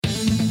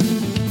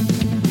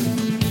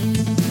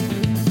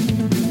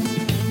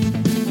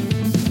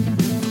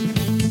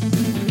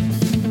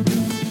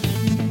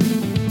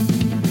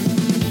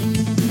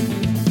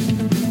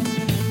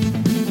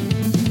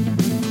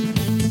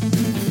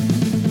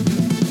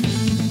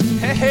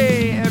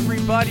Hey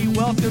everybody,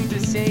 welcome to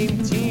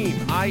Same Team.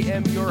 I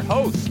am your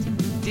host,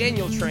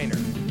 Daniel Trainer.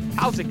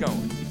 How's it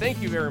going?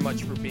 Thank you very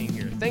much for being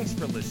here. Thanks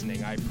for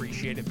listening. I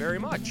appreciate it very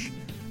much.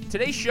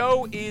 Today's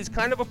show is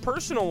kind of a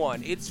personal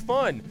one. It's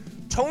fun.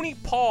 Tony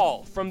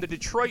Paul from the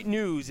Detroit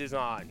News is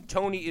on.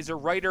 Tony is a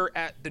writer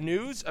at The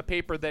News, a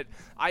paper that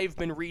I've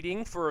been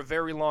reading for a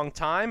very long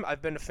time.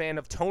 I've been a fan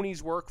of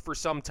Tony's work for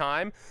some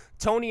time.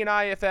 Tony and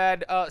I have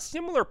had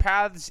similar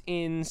paths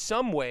in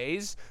some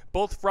ways,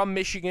 both from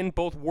Michigan,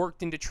 both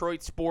worked in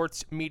Detroit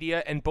sports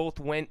media, and both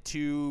went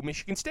to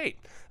Michigan State.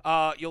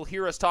 You'll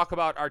hear us talk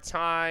about our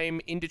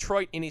time in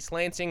Detroit, in East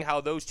Lansing, how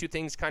those two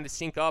things kind of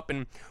sync up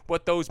and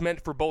what those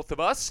meant for both of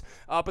us.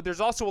 But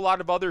there's also a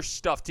lot of other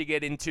stuff to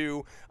get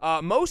into,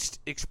 most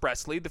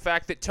expressly the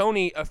fact that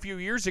Tony, a few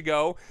years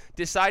ago,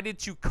 decided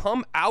to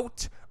come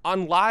out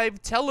on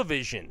live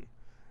television.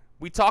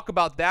 We talk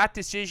about that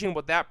decision,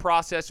 what that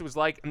process was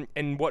like,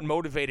 and what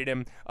motivated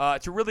him.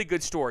 It's a really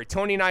good story.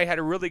 Tony and I had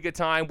a really good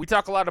time. We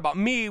talk a lot about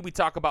me. We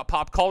talk about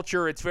pop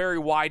culture. It's very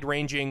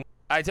wide-ranging.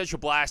 I had such a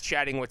blast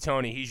chatting with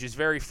Tony. He's just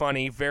very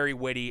funny, very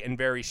witty, and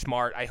very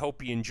smart. I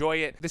hope you enjoy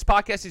it. This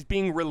podcast is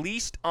being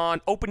released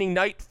on opening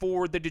night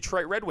for the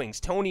Detroit Red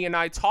Wings. Tony and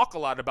I talk a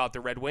lot about the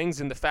Red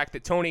Wings and the fact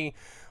that Tony,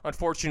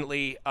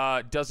 unfortunately,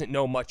 doesn't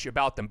know much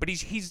about them. But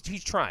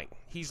he's trying.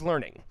 He's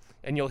learning,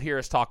 and you'll hear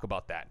us talk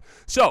about that.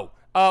 So,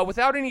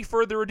 without any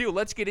further ado,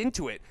 let's get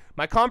into it.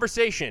 My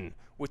conversation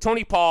with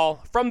Tony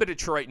Paul from the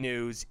Detroit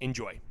News.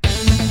 Enjoy.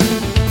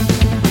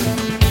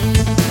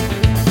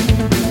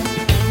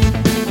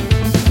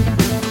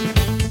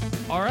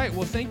 All right.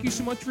 Well, thank you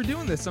so much for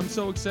doing this. I'm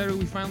so excited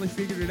we finally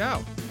figured it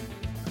out.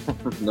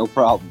 No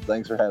problem.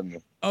 Thanks for having me.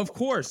 Of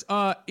course.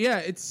 Yeah,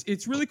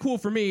 it's really cool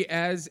for me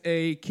as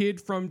a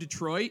kid from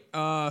Detroit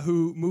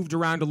who moved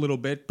around a little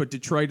bit, but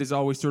Detroit has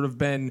always sort of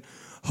been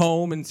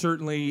home, and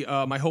certainly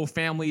my whole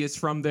family is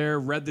from there.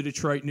 Read the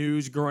Detroit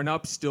News growing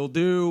up, still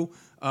do.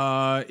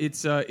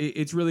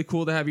 It's really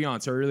cool to have you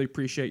on, so I really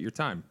appreciate your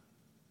time.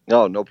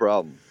 No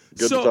problem.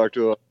 Good to talk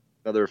to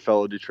another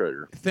fellow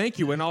Detroiter. Thank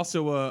you, and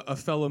also a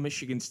fellow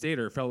Michigan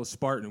Stater, a fellow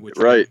Spartan, which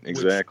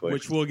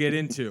we'll get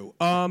into.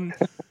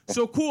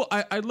 So cool.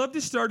 I'd love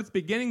to start at the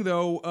beginning,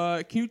 though.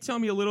 Can you tell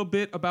me a little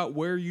bit about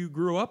where you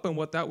grew up and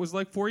what that was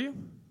like for you?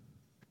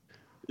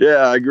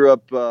 Yeah, I grew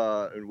up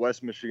in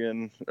West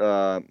Michigan,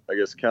 I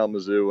guess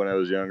Kalamazoo when I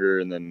was younger,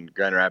 and then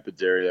Grand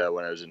Rapids area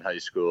when I was in high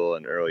school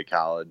and early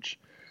college.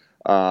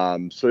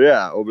 So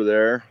yeah, over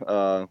there,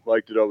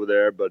 liked it over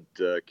there, but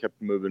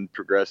kept moving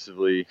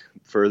progressively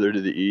further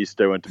to the east.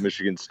 I went to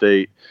Michigan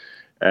State,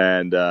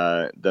 and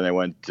then I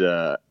went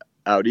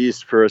out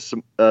east for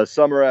a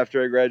summer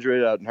after I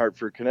graduated out in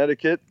Hartford,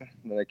 Connecticut.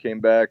 And then I came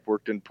back,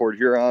 worked in Port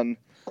Huron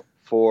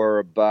for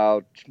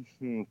about,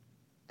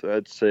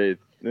 I'd say,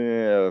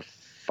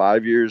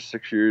 5 years,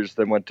 6 years.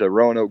 Then went to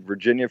Roanoke,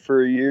 Virginia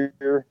for a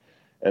year,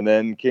 and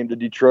then came to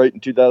Detroit in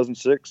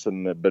 2006,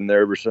 and I've been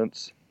there ever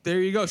since. There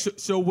you go.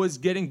 So was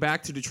getting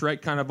back to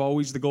Detroit kind of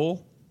always the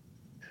goal?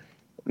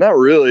 Not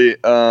really.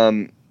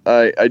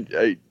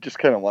 I just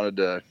kind of wanted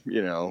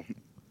to,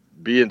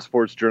 be in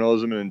sports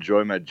journalism and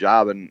enjoy my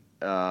job. And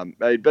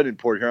I'd been in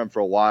Port Huron for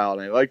a while,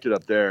 and I liked it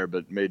up there,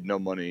 but made no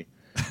money.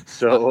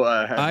 So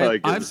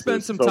I've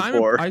spent some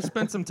time. I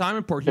spent some time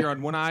in Port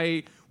Huron when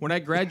I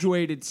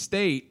graduated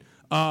state.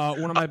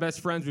 One of my best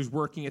friends was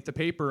working at the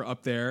paper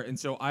up there, and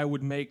so I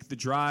would make the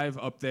drive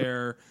up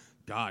there.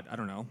 God, I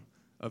don't know,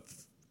 a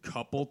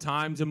couple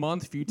times a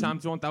month, few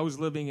times a month. I was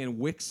living in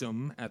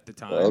Wixom at the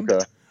time.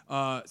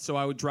 Okay. So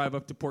I would drive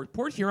up to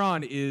Port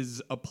Huron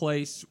is a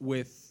place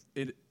with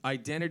an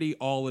identity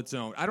all its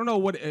own. I don't know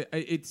what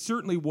it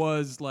certainly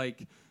was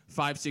like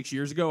 5-6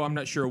 years ago. I'm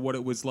not sure what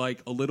it was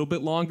like a little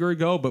bit longer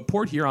ago, but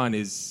Port Huron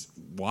is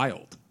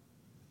wild.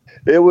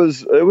 It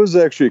was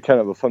actually kind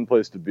of a fun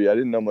place to be. I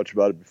didn't know much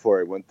about it before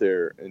I went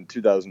there in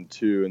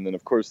 2002, and then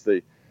of course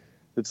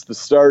it's the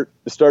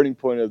starting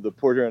point of the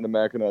Port Huron to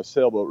Mackinac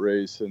sailboat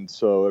race, and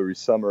so every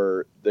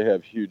summer they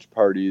have huge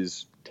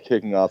parties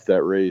kicking off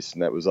that race,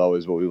 and that was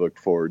always what we looked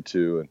forward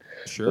to. And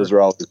sure. Those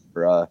were always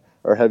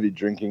our heavy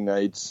drinking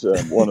nights.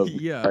 One of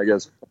yeah. I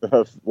guess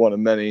one of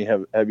many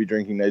heavy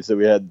drinking nights that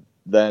we had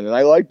then. And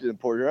I liked it in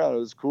Port Huron. It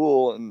was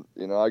cool,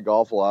 and I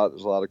golf a lot.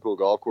 There's a lot of cool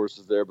golf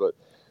courses there, but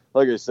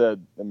like I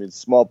said,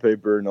 small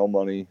paper, no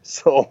money.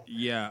 So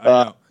yeah, I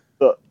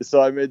know.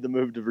 So I made the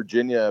move to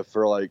Virginia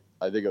for I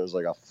think it was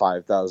like a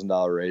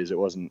 $5,000 raise. It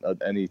wasn't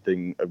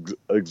anything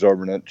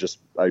exorbitant. Just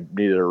I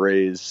needed a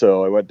raise.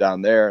 So I went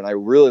down there, and I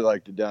really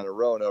liked it down in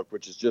Roanoke,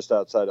 which is just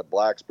outside of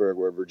Blacksburg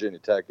where Virginia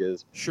Tech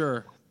is.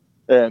 Sure.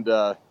 And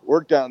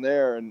worked down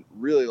there and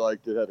really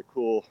liked it. Had a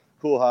cool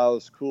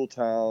house, cool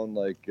town.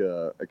 I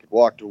could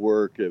walk to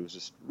work. It was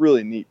just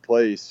really neat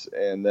place.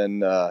 And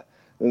then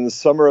in the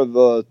summer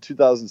of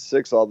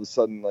 2006, all of a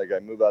sudden, I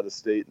move out of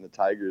state and the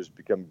Tigers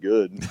become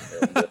good. And,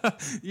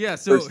 yeah,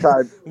 so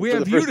we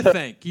have you to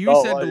thank. You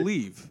said to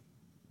leave.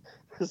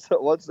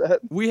 So what's that?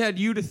 We had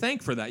you to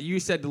thank for that.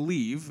 You said to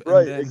leave.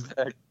 Right,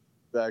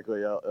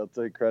 exactly. I'll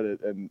take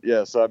credit. And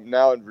yeah, so I'm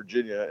now in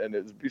Virginia, and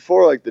it's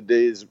before the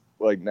days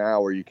like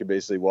now where you could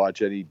basically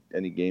watch any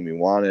game you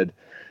wanted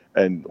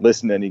and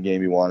listen to any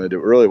game you wanted. It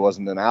really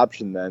wasn't an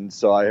option then.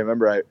 So I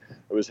remember I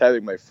was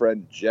having my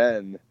friend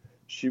Jen,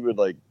 she would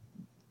like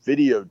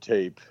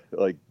videotape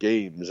like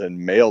games and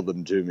mail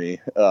them to me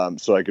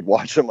so I could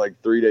watch them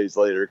like 3 days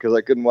later because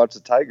I couldn't watch the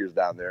Tigers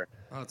down there.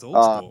 Oh, it's old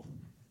school.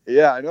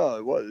 Yeah, I know.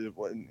 It was,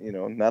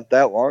 not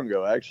that long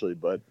ago, actually.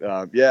 But,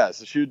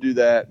 so she would do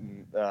that.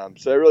 And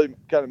so I really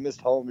kind of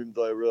missed home, even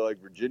though I really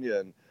like Virginia.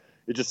 And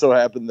it just so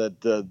happened that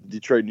the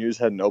Detroit News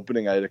had an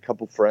opening. I had a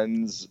couple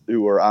friends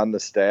who were on the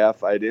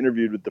staff. I had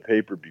interviewed with the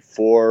paper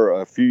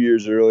before a few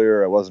years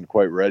earlier. I wasn't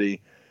quite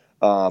ready.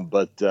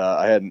 But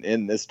I had an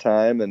in this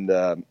time.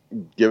 And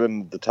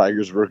given the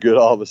Tigers were good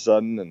all of a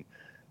sudden, and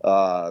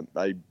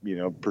I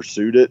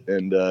pursued it,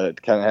 and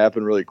it kind of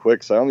happened really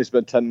quick. So I only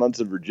spent 10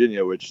 months in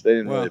Virginia, which they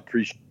didn't really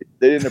appreciate.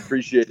 They didn't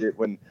appreciate it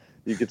when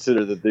you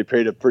consider that they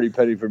paid a pretty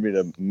penny for me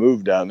to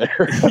move down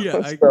there.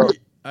 Yeah, so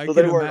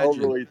they weren't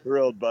overly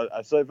thrilled, but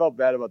so I felt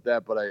bad about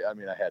that. But I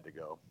had to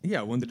go.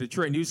 Yeah, when the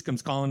Detroit News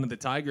comes calling that the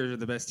Tigers are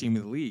the best team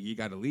in the league, you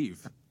got to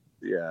leave.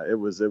 Yeah, it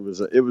was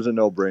a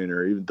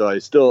no-brainer. Even though I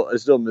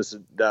still miss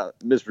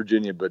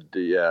Virginia, but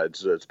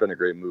it's been a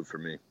great move for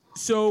me.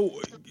 So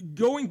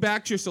going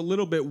back just a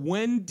little bit,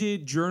 when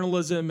did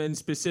journalism and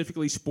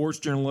specifically sports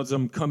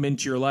journalism come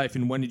into your life,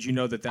 and when did you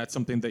know that that's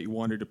something that you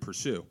wanted to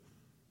pursue?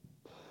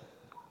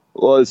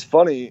 Well, it's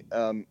funny.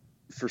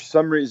 For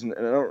some reason,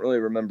 and I don't really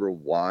remember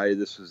why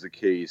this was the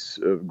case,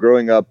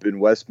 growing up in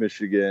West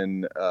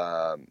Michigan,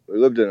 we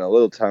lived in a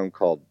little town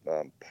called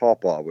Paw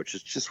Paw, which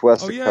is just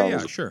west of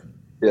Kalamazoo. Yeah, sure.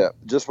 Yeah,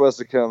 just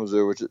west of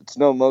Kalamazoo, which it's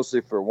known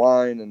mostly for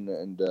wine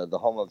and the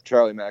home of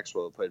Charlie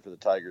Maxwell, who played for the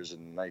Tigers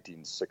in the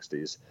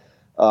 1960s.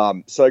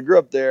 So I grew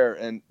up there,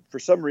 and for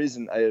some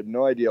reason, I had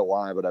no idea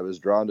why, but I was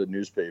drawn to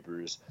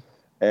newspapers.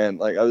 And,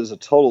 like, I was a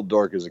total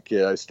dork as a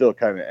kid. I still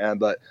kind of am,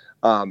 but,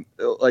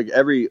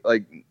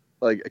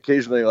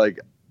 occasionally, like,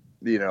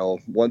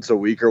 once a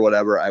week or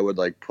whatever, I would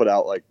like put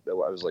out like I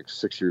was like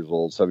 7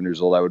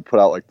 years old. I would put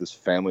out like this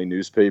family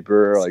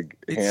newspaper, like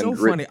it's so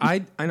funny.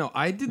 I know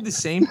I did the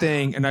same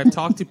thing, and I've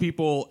talked to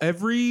people.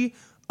 Every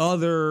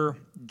other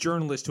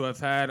journalist who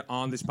I've had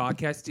on this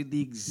podcast did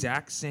the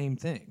exact same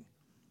thing.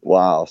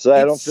 Wow. So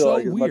I don't feel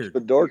like as much of a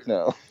dork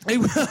now.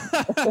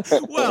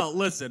 Well,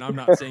 listen, I'm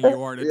not saying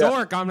you aren't a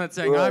dork. I'm not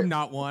saying I'm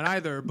not one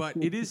either. But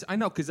it is. I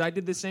know because I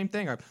did the same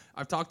thing.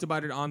 I've talked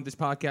about it on this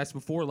podcast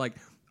before. Like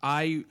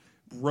I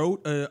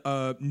wrote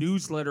a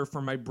newsletter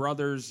for my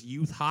brother's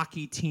youth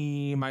hockey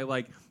team.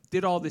 I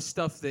did all this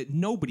stuff that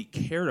nobody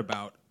cared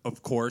about,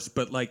 of course,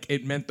 but like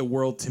it meant the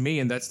world to me,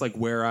 and that's like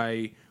where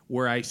I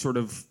sort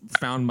of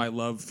found my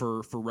love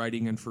for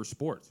writing and for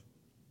sports.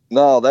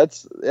 No,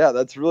 that's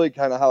really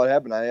kind of how it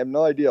happened. I have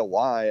no idea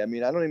why. I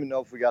mean, I don't even know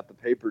if we got the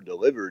paper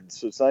delivered.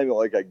 So it's not even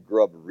like I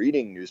grew up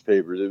reading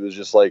newspapers. It was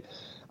just like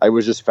I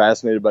was just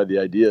fascinated by the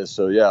idea.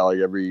 So yeah, like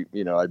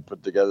I'd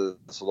put together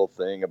this little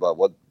thing about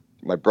what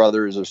my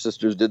brothers or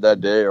sisters did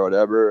that day or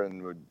whatever,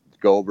 and would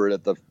go over it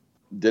at the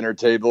dinner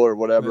table or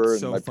whatever. That's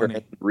and so my funny.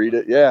 parents would read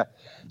it. Yeah.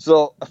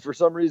 So for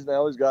some reason, I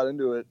always got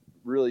into it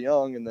really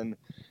young. And then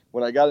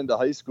when I got into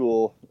high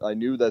school, I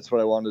knew that's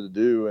what I wanted to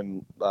do.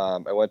 And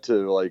I went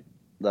to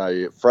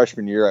my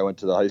freshman year, I went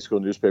to the high school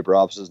newspaper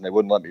offices, and they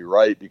wouldn't let me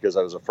write because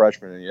I was a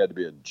freshman and you had to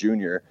be a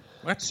junior.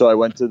 What? So I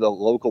went to the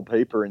local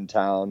paper in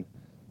town,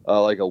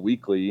 like a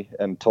weekly,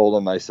 and told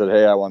them, I said,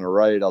 hey, I want to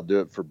write. I'll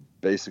do it for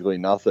basically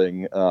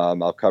nothing.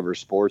 I'll cover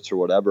sports or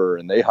whatever.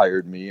 And they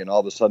hired me, and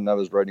all of a sudden I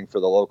was writing for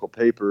the local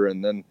paper.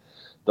 And then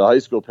the high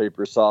school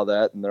paper saw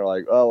that, and they're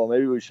like, oh, well,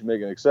 maybe we should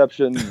make an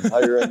exception and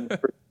hire him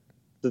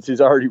since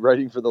he's already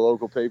writing for the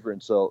local paper.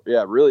 And so,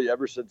 yeah, really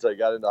ever since I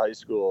got into high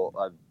school,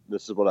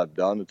 this is what I've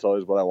done. It's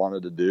always what I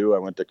wanted to do. I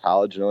went to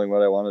college knowing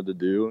what I wanted to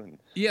do. And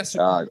yes.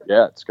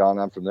 It's gone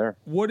on from there.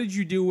 What did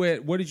you do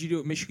at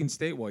Michigan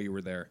State while you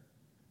were there?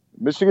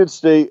 Michigan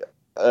State,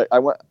 I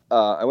went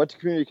to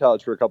community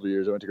college for a couple of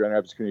years. I went to Grand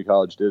Rapids Community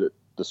College, did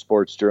the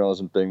sports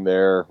journalism thing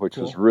there, which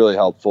was really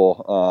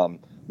helpful.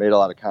 Made a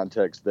lot of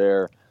contacts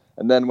there.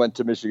 And then went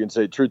to Michigan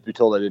State. Truth be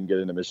told, I didn't get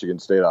into Michigan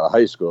State out of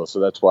high school, so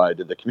that's why I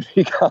did the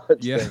community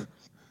college thing.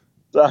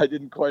 So I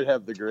didn't quite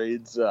have the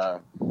grades,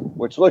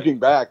 which looking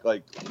back,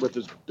 like with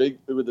as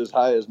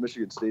high as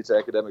Michigan State's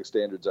academic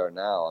standards are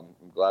now, I'm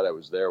glad I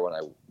was there when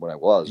I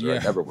was, or I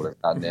never would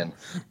have gotten in.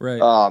 Right.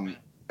 So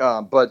I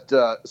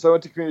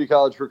went to community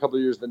college for a couple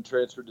of years, then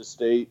transferred to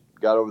state,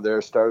 got over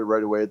there, started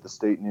right away at the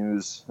State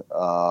News,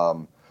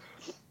 I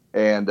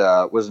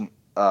got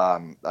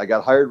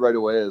hired right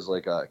away as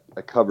like I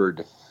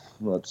covered.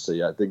 Let's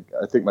see. I think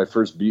my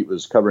first beat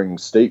was covering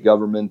state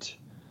government,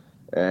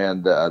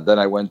 and then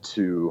I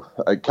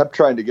kept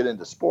trying to get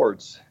into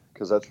sports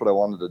because that's what I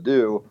wanted to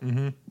do.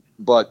 Mm-hmm.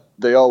 But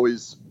I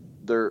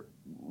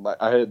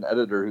had an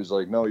editor who's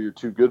like, "No, you're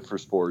too good for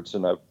sports,"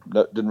 and I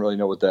didn't really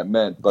know what that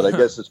meant. But I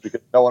guess it's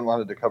because no one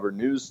wanted to cover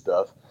news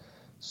stuff.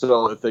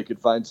 So if they could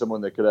find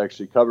someone that could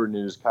actually cover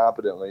news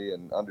competently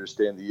and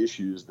understand the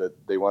issues,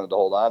 that they wanted to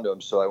hold on to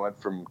them. So I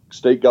went from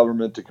state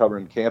government to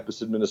covering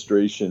campus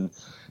administration,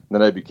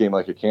 Then I became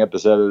like a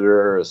campus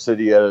editor, a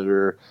city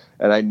editor,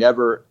 and I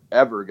never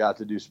ever got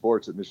to do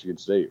sports at Michigan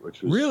State,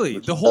 which was really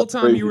the whole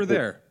time you were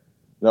there.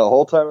 No, the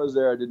whole time I was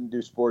there, I didn't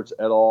do sports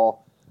at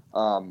all,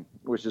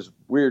 which is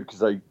weird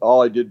because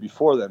all I did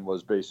before then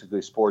was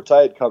basically sports.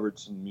 I had covered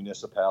some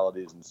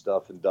municipalities and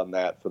stuff and done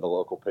that for the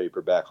local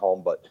paper back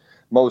home, but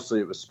mostly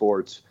it was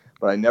sports.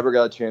 But I never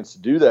got a chance to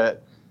do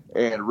that.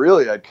 And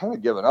really, I'd kind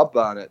of given up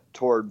on it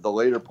toward the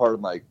later part of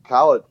my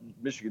college,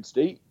 Michigan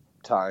State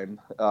time.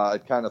 I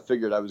kind of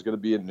figured I was going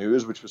to be in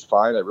news, which was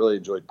fine. I really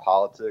enjoyed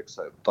politics.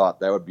 I thought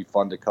that would be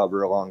fun to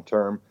cover long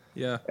term.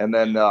 Yeah. And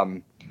then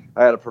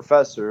I had a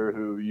professor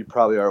who you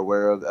probably are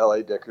aware of,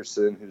 L.A.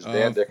 Dickerson, who's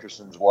Dan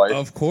Dickerson's wife.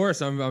 Of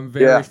course, I'm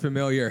very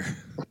familiar.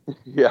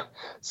 Yeah.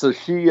 So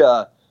she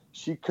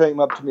came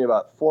up to me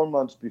about 4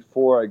 months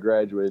before I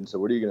graduated and said,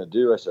 "What are you going to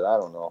do?" I said, "I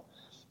don't know."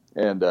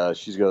 And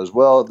she goes,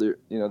 "Well,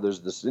 there's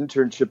this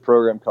internship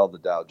program called the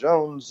Dow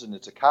Jones, and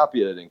it's a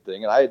copy editing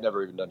thing." And I had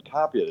never even done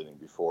copy editing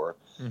before.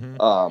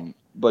 Mm-hmm.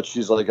 But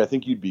she's like, "I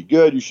think you'd be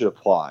good. You should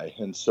apply."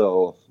 And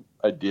so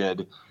I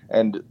did.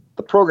 And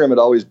the program had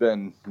always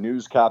been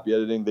news copy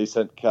editing. They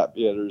sent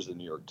copy editors to the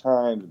New York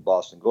Times and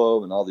Boston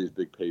Globe and all these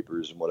big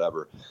papers and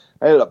whatever.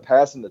 I ended up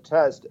passing the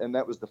test, and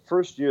that was the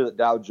first year that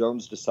Dow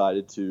Jones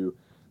decided to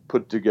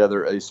put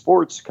together a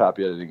sports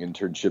copy editing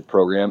internship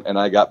program, and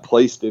I got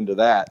placed into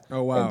that.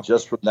 Oh, wow. And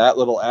just from that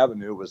little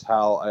avenue was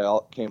how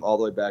I came all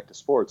the way back to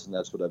sports, and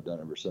that's what I've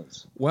done ever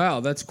since. Wow,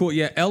 that's cool.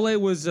 Yeah, LA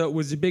was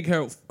a big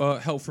help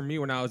for me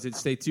when I was at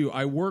State too.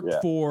 I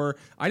worked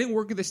I didn't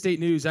work at the State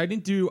News. I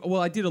did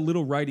a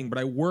little writing, but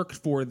I worked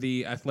for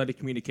the athletic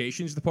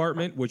communications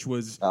department, which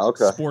was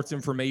sports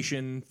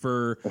information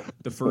for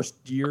the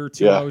first year or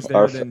two I was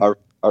there.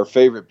 Our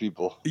favorite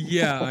people.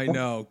 Yeah, I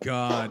know.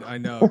 God, I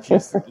know.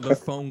 Just the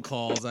phone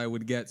calls I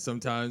would get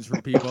sometimes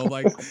from people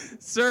like,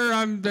 "Sir,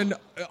 I'm an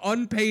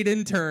unpaid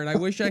intern. I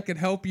wish I could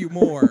help you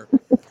more."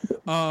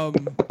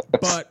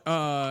 But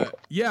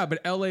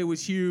LA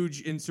was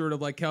huge in sort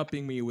of like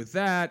helping me with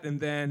that. And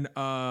then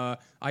I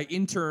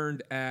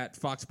interned at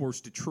Fox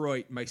Sports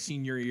Detroit my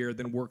senior year,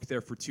 then worked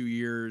there for 2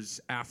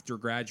 years after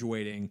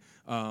graduating.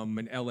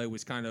 And LA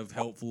was kind of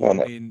helpful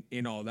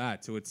in all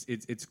that. So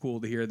it's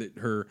cool to hear that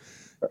her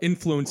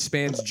influence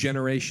spans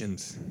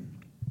generations.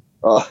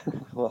 Well,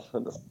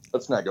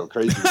 let's not go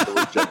crazy with the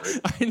word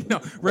generation. I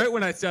know. Right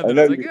when I said that,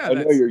 I was like, I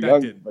know you're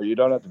young, but you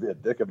don't have to be a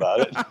dick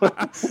about it. I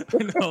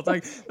know. It's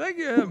like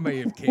that may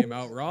have came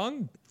out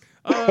wrong.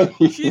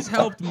 She's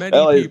helped many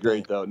LA is people.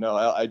 great, though. No,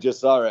 I just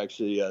saw her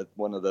actually at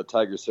one of the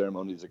Tiger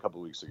ceremonies a couple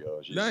weeks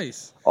ago. She's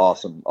nice.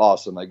 Awesome.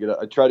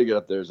 I try to get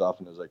up there as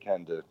often as I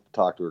can to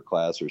talk to her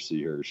class or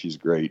see her. She's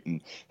great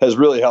and has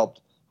really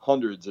helped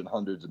hundreds and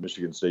hundreds of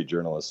Michigan State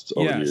journalists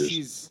over the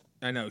years.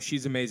 I know.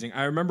 She's amazing.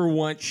 I remember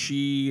once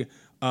she,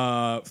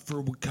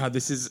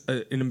 this is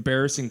an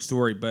embarrassing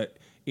story, but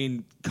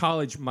in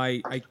college,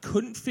 I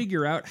couldn't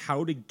figure out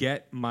how to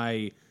get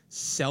my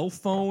cell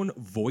phone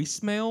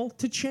voicemail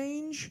to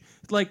change.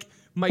 Like,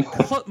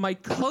 my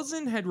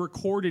cousin had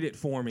recorded it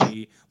for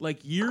me like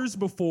years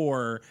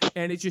before,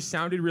 and it just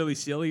sounded really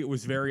silly. It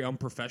was very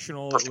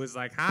unprofessional. It was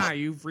like, "Hi,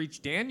 you've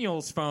reached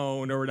Daniel's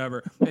phone," or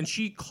whatever. And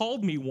she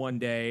called me one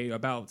day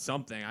about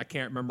something. I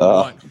can't remember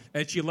what.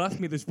 And she left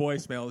me this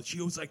voicemail. And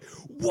she was like,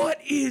 "What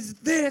is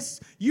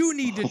this? You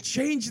need to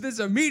change this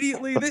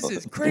immediately. This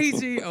is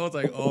crazy." I was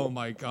like, "Oh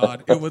my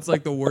God." It was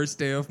like the worst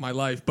day of my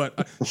life.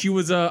 But she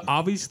was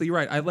obviously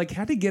right. I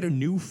had to get a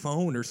new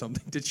phone or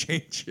something to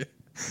change it.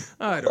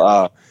 I don't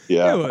know.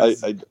 Yeah.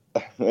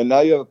 And now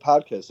you have a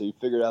podcast, so you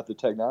figured out the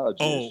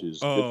technology issues.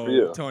 Good for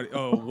you. Tony,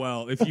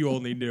 well, if you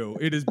only knew.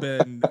 It has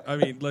been,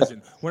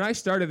 listen, when I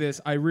started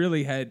this, I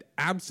really had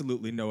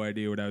absolutely no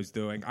idea what I was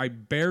doing. I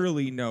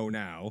barely know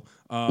now.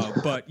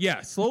 But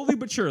yeah, slowly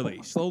but surely,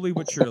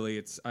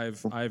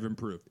 I've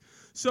improved.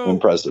 So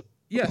impressive.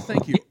 Yeah,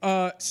 thank you.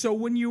 So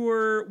when you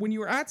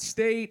were at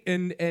State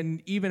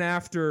and even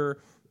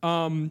after,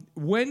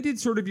 when did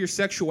sort of your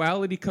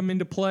sexuality come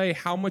into play?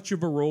 How much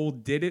of a role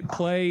did it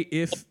play,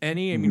 if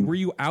any? I mean, were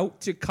you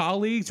out to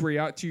colleagues? Were you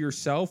out to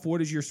yourself?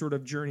 What is your sort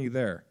of journey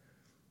there?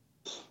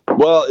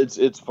 Well,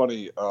 it's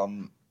funny.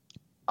 When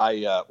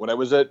I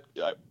was at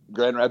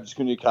Grand Rapids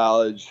Community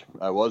College,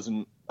 I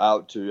wasn't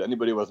out to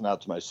anybody. Wasn't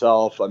out to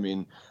myself. I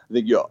mean, I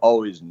think you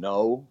always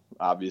know,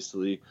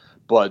 obviously,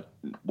 but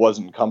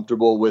wasn't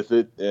comfortable with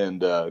it.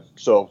 And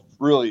so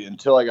really,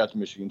 until I got to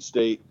Michigan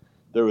State,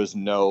 there was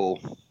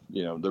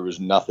there was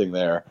nothing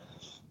there.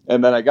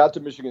 And then I got to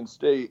Michigan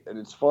State, and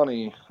it's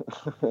funny,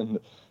 and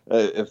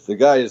if the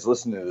guy is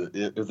listening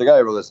to it, if the guy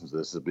ever listens to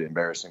this, it'll be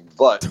embarrassing.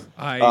 But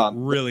I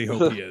really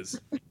hope he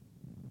is.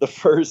 The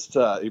first,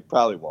 he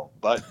probably won't,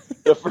 but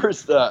the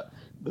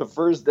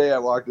first day I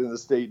walked into the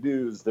State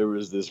News, there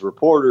was this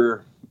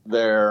reporter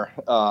there.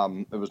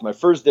 It was my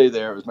first day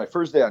there. It was my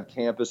first day on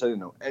campus. I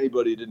didn't know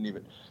anybody.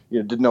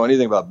 Didn't know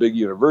anything about big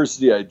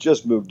university. I had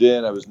just moved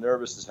in. I was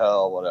nervous as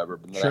hell, whatever.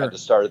 But then I had to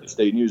start at the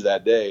State News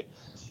that day.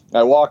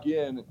 I walk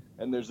in,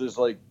 and there's this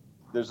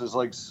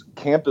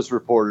campus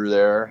reporter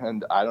there,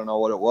 and I don't know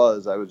what it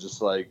was. I was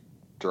just like,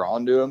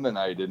 drawn to him, and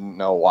I didn't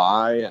know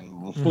why,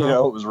 and it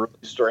was really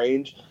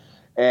strange.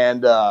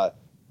 And so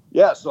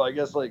I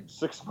guess like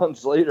 6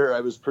 months later, I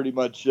was pretty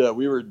much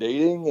we were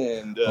dating,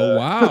 and oh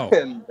wow,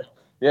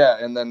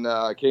 and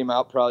then came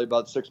out probably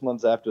about 6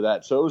 months after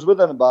that. So it was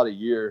within about a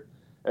year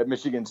at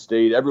Michigan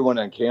State. Everyone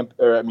on camp,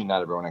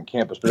 not everyone on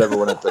campus, but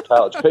everyone at the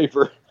college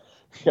paper.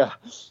 Yeah,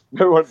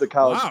 everyone at the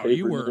college paper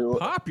you were knew.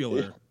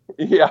 Popular.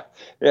 Yeah,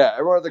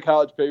 everyone at the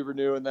college paper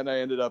knew, and then I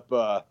ended up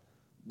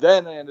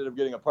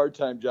getting a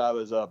part-time job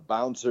as a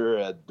bouncer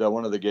at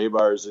one of the gay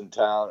bars in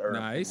town, or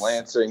in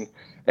Lansing,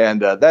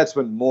 and that's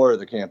when more of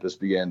the campus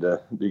began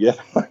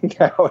finding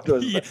out.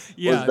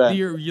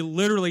 You're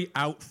literally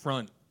out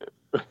front.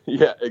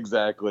 Yeah,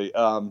 exactly.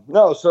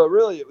 No, so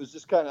really, it was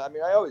just kind of. I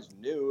mean, I always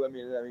knew. I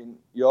mean,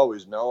 you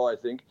always know, I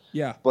think.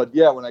 Yeah. But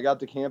yeah, when I got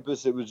to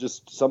campus, it was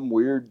just some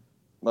weird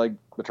like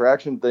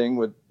attraction thing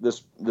with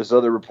this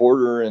other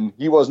reporter, and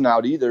he wasn't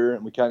out either,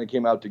 and we kind of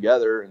came out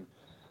together, and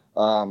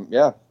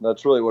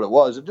that's really what it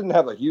was. It didn't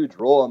have a huge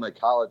role in my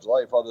college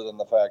life other than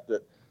the fact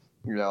that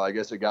I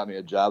guess it got me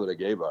a job at a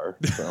gay bar,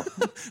 so.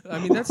 I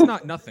mean, that's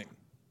not nothing.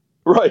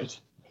 Right,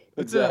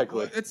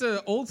 exactly. It's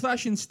a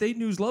old-fashioned state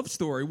news love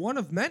story, one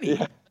of many.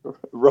 Yeah.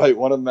 Right,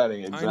 one of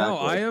many. Exactly.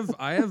 I know.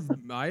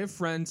 I have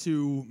friends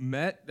who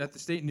met at the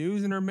state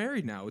news and are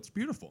married now. It's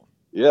beautiful.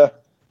 Yeah,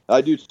 I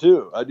do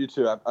too.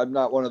 I'm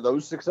not one of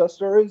those success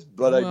stories,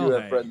 but I do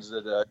have friends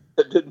that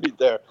did meet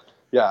there.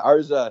 Yeah,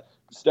 ours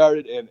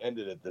started and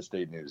ended at the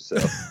state news. So,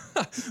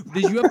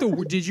 did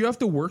you have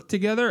to work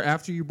together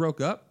after you broke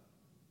up?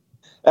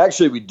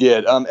 Actually, we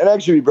did. And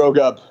actually, we broke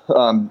up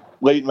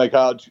late in my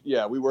college.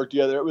 Yeah, we worked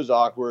together. It was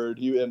awkward.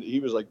 He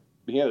was like,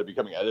 he ended up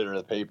becoming editor of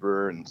the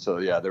paper, and so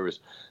yeah, there was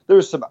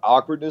some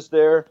awkwardness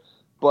there.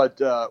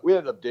 But we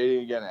ended up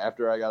dating again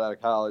after I got out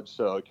of college,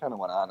 so it kind of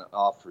went on and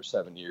off for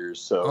 7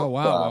 years. So oh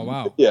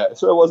wow. Yeah,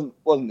 so it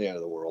wasn't the end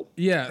of the world.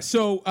 Yeah.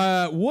 So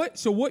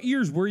what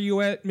years were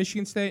you at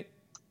Michigan State?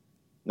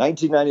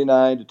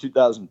 1999 to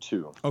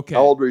 2002. Okay.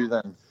 How old were you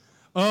then?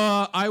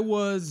 I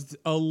was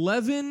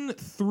 11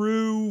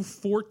 through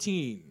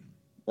 14.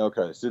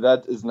 Okay, so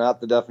that is not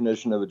the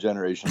definition of a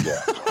generation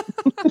gap.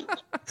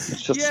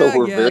 Just so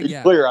we're very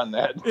clear on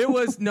that. It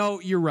was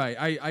you're right.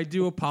 I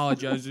do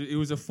apologize. It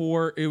was a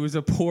poor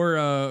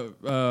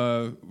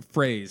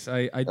phrase.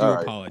 I do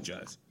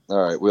apologize. All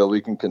right. Well,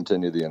 we can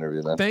continue the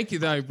interview then. Thank you.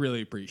 I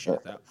really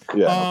appreciate that.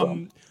 Yeah. No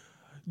problem.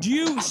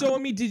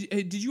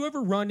 Did you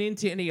ever run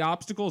into any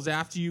obstacles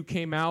after you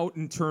came out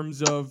in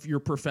terms of your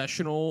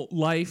professional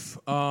life?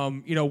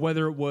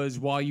 Whether it was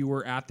while you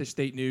were at the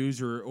state news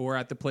or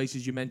at the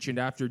places you mentioned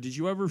after, did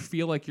you ever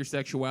feel like your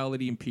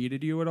sexuality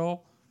impeded you at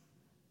all?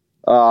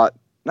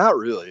 Not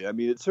really. I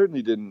mean, it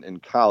certainly didn't in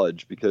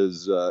college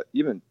because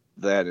even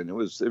then, and it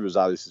was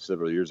obviously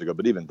several years ago,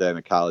 but even then,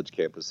 a college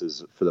campus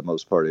is for the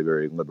most part a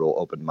very liberal,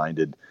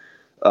 open-minded,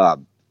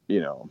 place.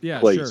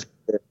 Sure.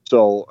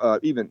 So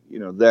even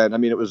then, I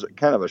mean, it was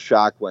kind of a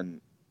shock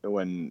when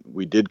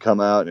we did come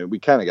out, and we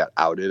kind of got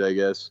outed, I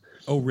guess.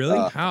 Oh, really?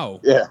 How?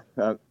 Yeah,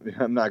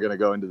 I'm not going to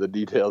go into the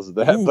details of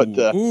that, but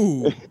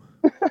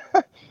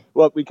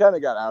well, we kind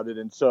of got outed,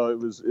 and so it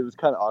was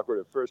kind of awkward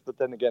at first. But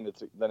then again,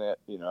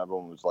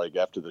 everyone was like,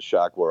 after the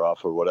shock wore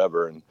off or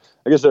whatever, and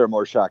I guess they were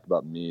more shocked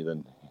about me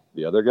than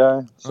the other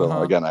guy.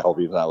 So again, I hope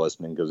he's not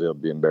listening because he'll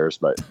be embarrassed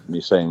by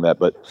me saying that.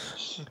 But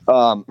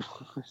so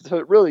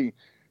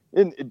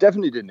it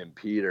definitely didn't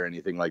impede or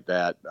anything like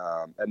that.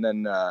 And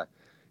then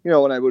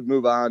when I would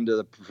move on to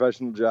the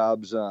professional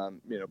jobs,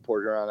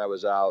 Port Huron, I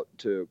was out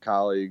to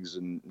colleagues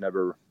and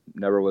never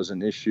was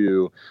an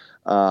issue.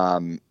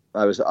 I've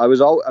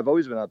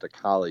always been out to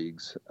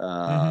colleagues,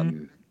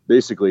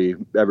 basically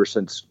ever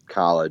since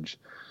college.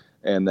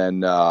 And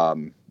then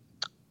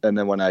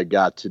when I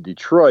got to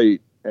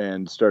Detroit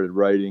and started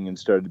writing and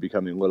started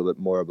becoming a little bit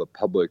more of a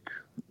public,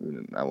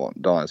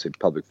 don't want to say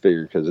public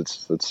figure because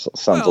it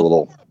sounds a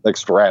little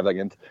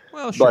extravagant.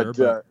 Well,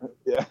 sure.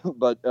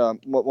 But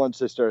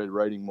once I started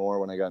writing more,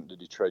 when I got into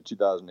Detroit,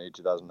 2008,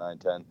 2009,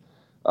 10,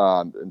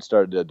 and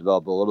started to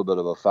develop a little bit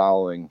of a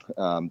following,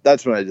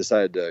 that's when I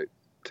decided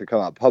to come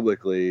out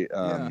publicly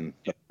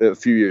a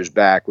few years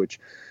back, which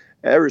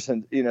ever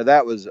since,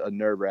 that was a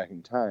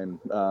nerve-wracking time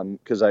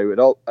because I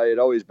had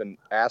always been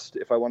asked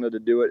if I wanted to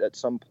do it at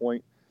some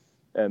point.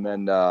 And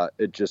then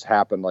it just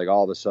happened like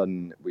all of a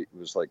sudden. It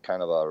was like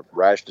kind of a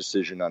rash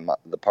decision on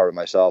the part of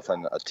myself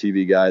and a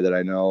TV guy that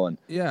I know. And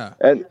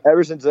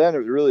ever since then, it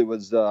really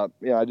was, I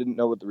didn't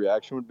know what the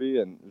reaction would be.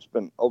 And it's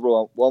been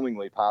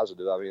overwhelmingly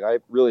positive. I mean, I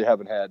really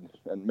haven't had,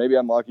 and maybe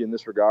I'm lucky in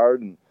this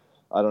regard, and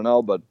I don't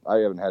know, but I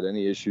haven't had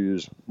any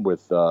issues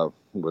with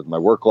my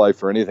work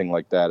life or anything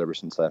like that ever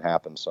since that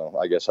happened. So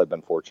I guess I've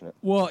been fortunate.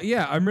 Well,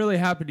 yeah, I'm really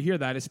happy to hear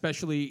that,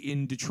 especially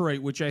in Detroit,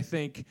 which I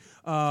think,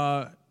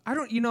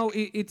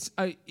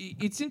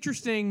 it's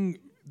interesting,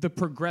 the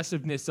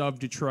progressiveness of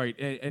Detroit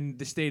and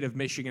the state of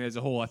Michigan as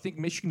a whole. I think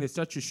Michigan is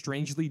such a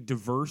strangely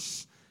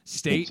diverse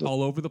state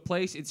all over the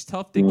place. It's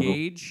tough to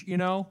gauge,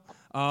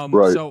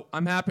 Right. So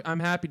I'm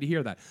happy to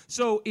hear that.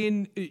 So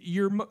in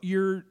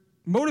your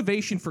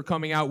motivation for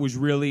coming out was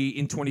really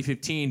in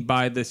 2015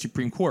 by the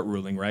Supreme Court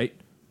ruling, right?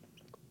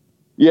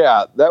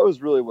 Yeah, that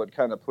was really what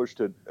kind of pushed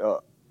it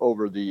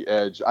over the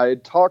edge. I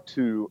had talked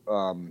to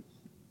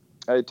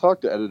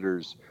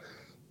editors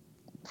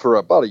for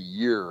about a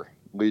year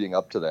leading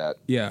up to that.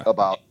 Yeah.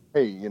 About,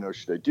 hey,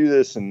 should I do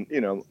this? And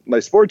my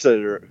sports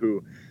editor,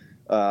 who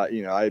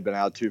I had been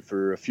out to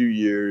for a few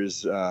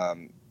years,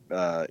 and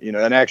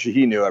actually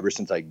he knew ever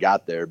since I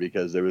got there,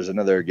 because there was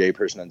another gay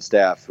person on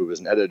staff who was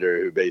an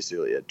editor who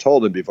basically had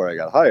told him before I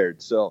got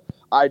hired. So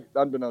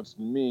unbeknownst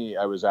to me,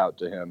 I was out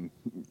to him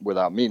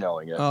without me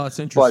knowing it. Oh, that's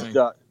interesting.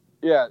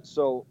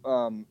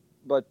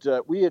 But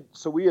we had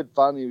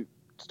finally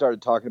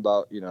started talking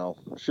about,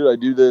 should I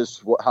do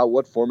this?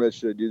 What format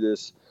should I do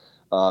this?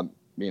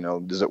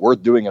 Is it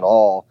worth doing at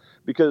all?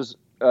 Because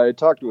I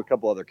talked to a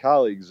couple other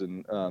colleagues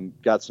and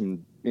got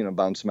some,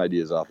 bounced some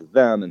ideas off of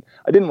them. And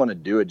I didn't want to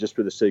do it just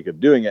for the sake of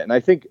doing it. And I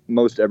think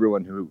most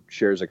everyone who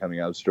shares a coming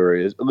out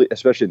story,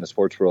 especially in the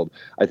sports world,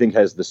 I think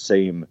has the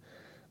same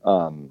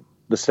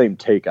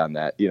take on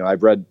that.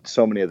 I've read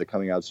so many of the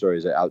coming out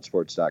stories at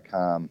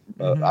outsports.com,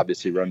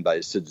 obviously run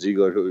by Sid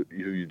Ziegler, who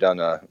you've done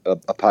a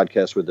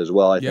podcast with as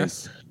well, I think.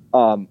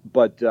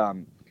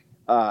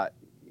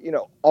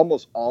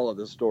 Almost all of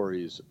the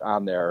stories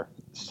on there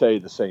say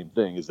the same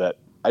thing, is that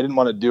I didn't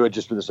want to do it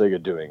just for the sake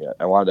of doing it.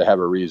 I wanted to have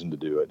a reason to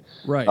do it.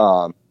 Right.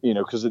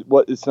 Because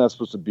it's not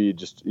supposed to be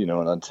just,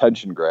 an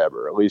attention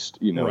grabber, at least,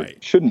 right.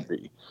 It shouldn't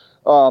be.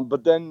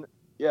 But then,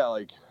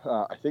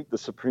 I think the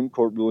Supreme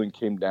Court ruling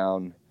came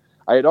down.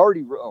 I had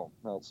already,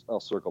 I'll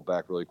circle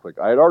back really quick.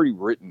 I had already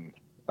written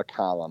a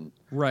column.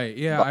 Right.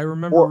 Yeah. I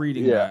remember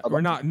reading that.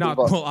 Or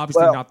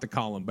obviously not the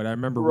column, but I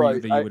remember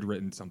reading that you had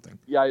written something.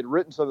 Yeah. I had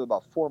written something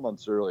about 4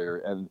 months earlier,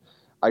 and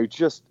I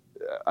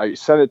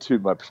sent it to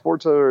my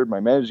sports editor, my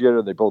managing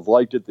editor. They both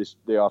liked it.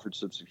 They offered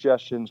some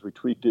suggestions. We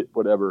tweaked it,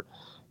 whatever.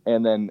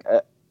 And then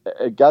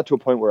it got to a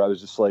point where I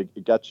was just like,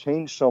 it got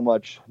changed so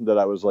much that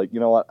I was like, you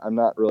know what? I'm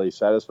not really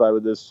satisfied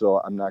with this, so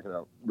I'm not going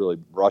to really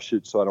rush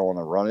it, so I don't want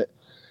to run it.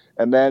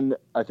 And then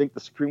I think the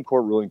Supreme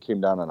Court ruling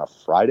came down on a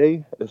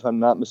Friday, if I'm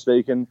not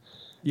mistaken.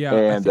 Yeah,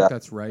 and, I think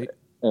that's right.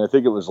 And I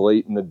think it was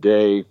late in the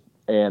day.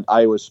 And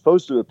I was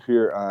supposed to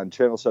appear on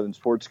Channel 7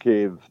 Sports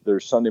Cave, their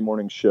Sunday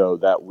morning show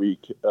that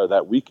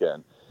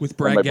weekend. With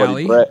Brad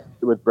Galley?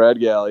 With Brad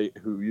Galley,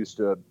 who used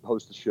to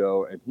host the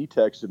show. And he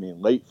texted me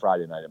late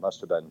Friday night. It must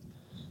have been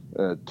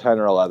 10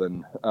 or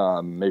 11,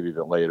 maybe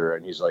even later.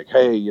 And he's like,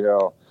 hey,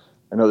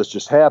 I know this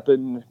just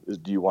happened.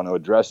 Do you want to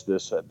address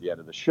this at the end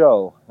of the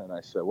show? And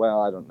I said,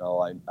 well, I don't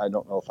know. I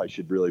don't know if I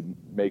should really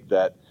make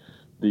that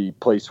the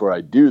place where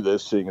I do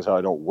this, seeing as how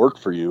I don't work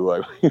for you.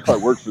 I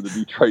work for the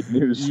Detroit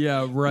News.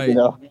 Yeah, right.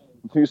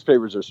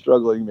 Newspapers are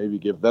struggling. Maybe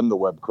give them the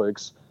web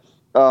clicks.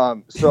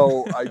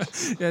 So I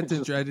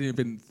didn't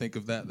even think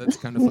of that. That's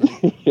kind of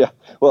funny. Yeah.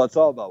 Well, it's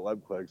all about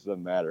web clicks. It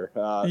doesn't matter.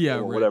 Yeah,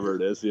 right. Whatever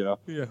it is, Yeah,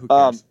 who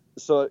cares?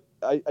 So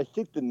I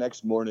think the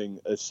next morning,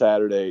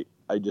 Saturday,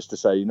 I just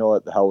decided,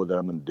 the hell with it,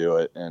 I'm going to do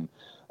it. And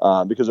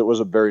because it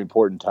was a very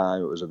important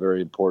time. It was a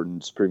very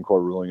important Supreme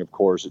Court ruling, of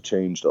course. It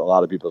changed a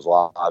lot of people's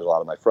lives, a lot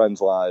of my friends'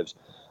 lives.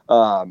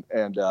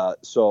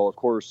 So, of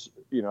course,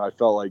 I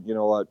felt like,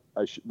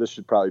 this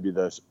should probably be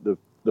the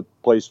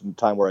place and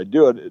time where I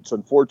do it. It's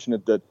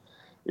unfortunate that,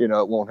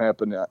 it won't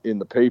happen in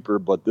the paper,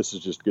 but this is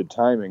just good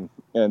timing.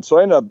 And so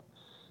I ended up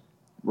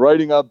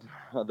writing up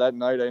that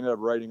night. I ended up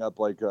writing up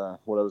what I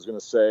was going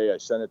to say. I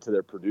sent it to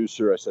their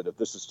producer. I said, if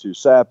this is too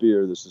sappy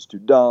or this is too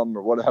dumb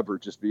or whatever,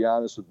 just be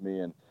honest with me.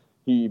 And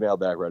he emailed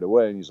back right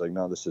away, and he's like,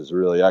 no, this is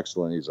really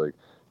excellent. He's like,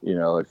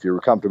 if you're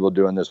comfortable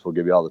doing this, we'll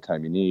give you all the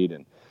time you need.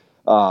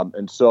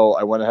 And so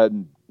I went ahead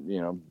and,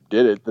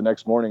 did it the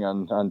next morning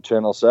on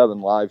Channel 7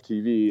 live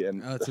TV.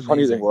 And the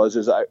funny thing was,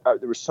 there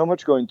was so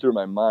much going through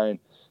my mind,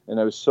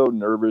 and I was so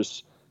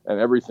nervous and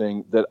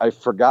everything that I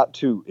forgot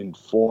to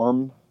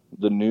inform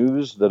the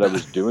news that I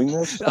was doing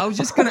this. I was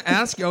just going to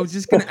ask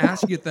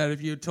you that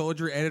if you had told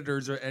your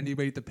editors or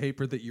anybody at the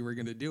paper that you were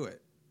going to do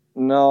it.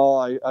 No,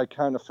 I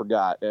kind of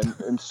forgot.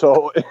 And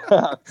so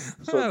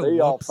they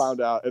all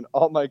found out, and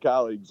all my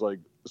colleagues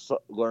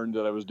learned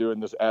that I was doing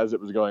this as it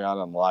was going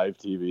on live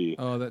TV.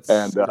 Oh, that's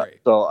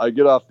great. So I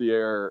get off the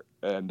air,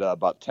 and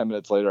about 10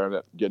 minutes later,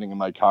 I'm getting in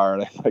my car,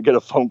 and I get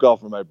a phone call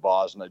from my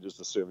boss, and I just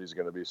assume he's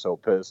going to be so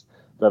pissed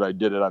that I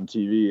did it on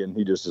TV. And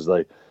he just is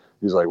like,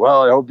 he's like,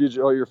 well, I hope you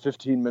enjoy your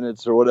 15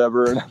 minutes or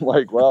whatever. And I'm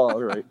like, well,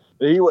 all right.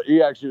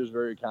 He actually was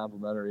very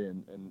complimentary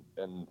and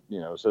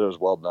said it was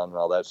well done and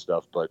all that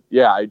stuff. But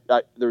yeah,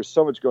 there was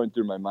so much going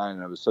through my mind,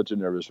 and I was such a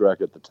nervous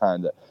wreck at the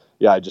time that,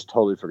 I just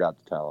totally forgot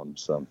to tell him.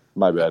 So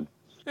my bad.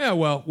 Yeah,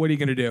 well, what are you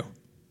going to do?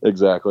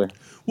 Exactly.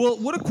 Well,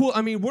 what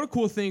a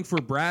cool thing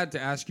for Brad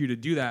to ask you to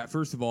do that,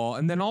 first of all.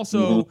 And then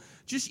also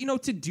just,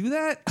 to do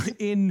that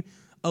in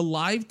a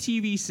live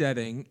TV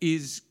setting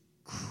is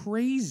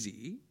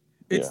crazy.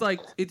 It's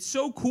it's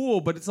so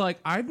cool, but it's like,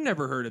 I've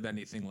never heard of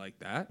anything like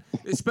that,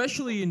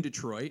 especially in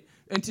Detroit.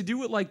 And to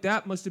do it like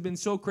that must have been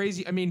so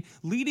crazy. I mean,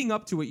 leading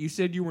up to it, you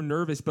said you were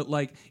nervous, but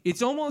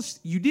it's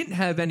almost, you didn't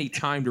have any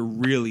time to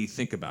really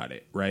think about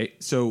it, right?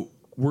 So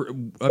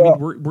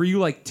Were you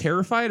like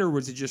terrified, or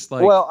was it just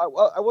like?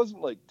 Well, I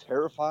wasn't like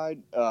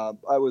terrified.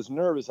 I was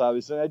nervous,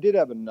 obviously. I did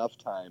have enough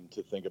time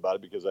to think about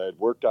it because I had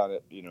worked on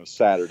it,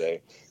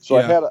 Saturday. So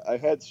Yeah. I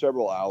had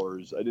several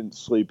hours. I didn't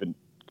sleep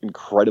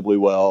incredibly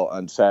well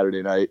on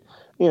Saturday night.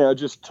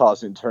 Just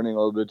tossing and turning a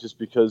little bit, just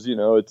because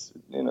it's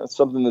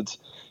something that's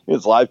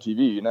it's live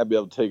TV. You're not be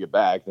able to take it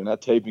back. They're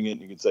not taping it,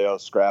 and you can say, "Oh,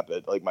 scrap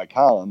it." Like my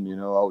column,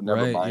 oh,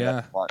 never Right, mind.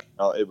 yeah.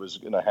 It was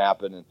going to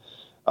happen, and.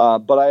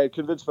 But I had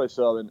convinced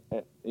myself,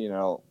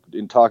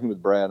 in talking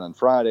with Brad on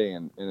Friday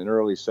and an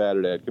early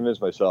Saturday, I had convinced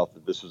myself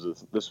that this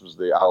was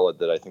the outlet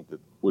that I think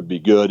that would be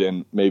good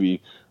and maybe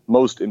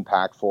most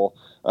impactful,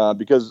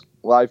 because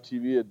live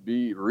TV would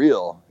be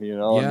real,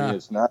 Yeah. I mean,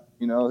 it's not,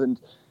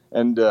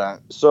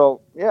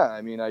 so yeah,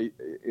 I mean, I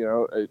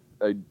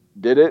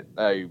did it.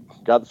 I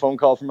got the phone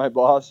call from my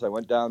boss. I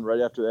went down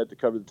right after that to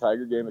cover the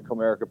Tiger game at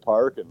Comerica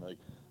Park, and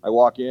I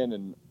walk in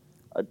and.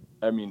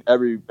 I mean,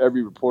 every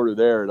reporter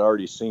there had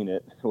already seen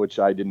it, which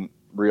I didn't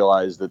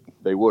realize that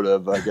they would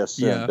have. I guess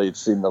Yeah. they'd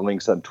seen the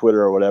links on Twitter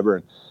or whatever.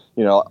 And,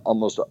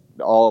 almost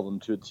all of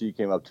them to a T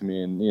came up to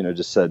me and,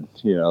 just said,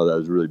 that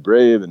was really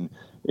brave. And,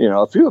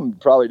 a few of them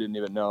probably didn't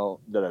even know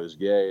that I was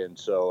gay. And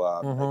so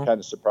it kind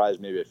of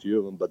surprised maybe a few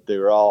of them, but they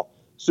were all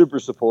super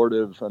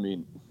supportive. I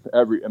mean,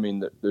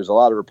 there's a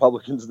lot of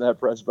Republicans in that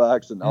press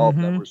box, and all of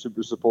them were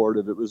super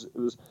supportive. It was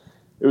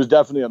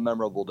definitely a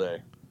memorable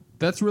day.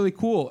 That's really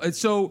cool. And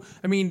so,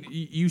 I mean,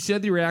 you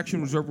said the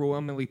reaction was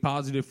overwhelmingly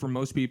positive for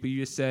most people.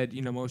 You just said,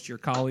 most of your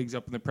colleagues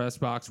up in the press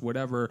box,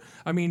 whatever.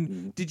 I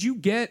mean, did you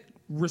get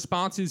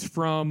responses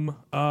from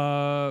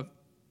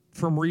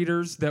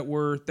readers that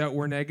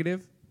were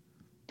negative?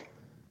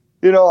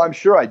 I'm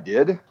sure I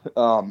did.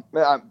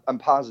 I'm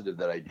positive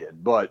that I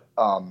did. But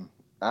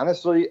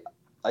honestly,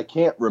 I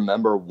can't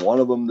remember one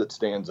of them that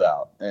stands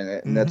out.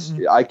 And that's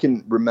I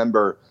can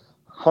remember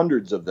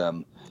hundreds of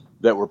them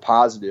that were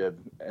positive,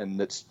 and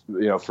that's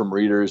from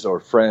readers or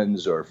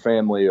friends or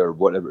family or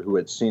whatever who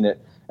had seen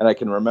it, and I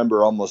can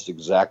remember almost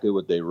exactly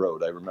what they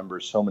wrote. I remember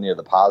so many of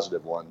the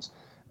positive ones.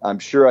 I'm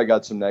sure I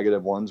got some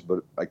negative ones, but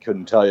I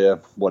couldn't tell you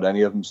what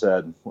any of them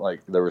said.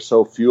 Like, there were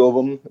so few of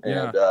them,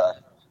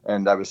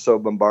 and I was so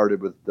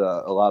bombarded with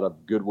a lot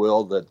of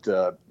goodwill that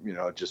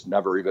it just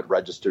never even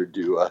registered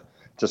to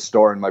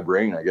store in my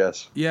brain, I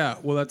guess. Yeah,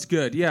 well, that's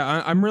good.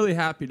 Yeah, I'm really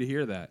happy to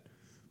hear that.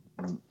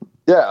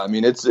 Yeah, I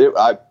mean,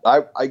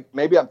 I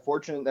maybe I'm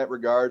fortunate in that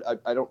regard.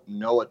 I don't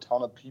know a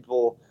ton of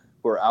people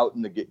who are out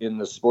in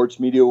the sports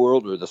media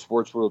world or the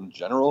sports world in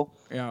general.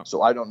 Yeah.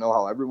 So I don't know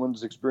how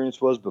everyone's experience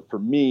was, but for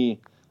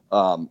me,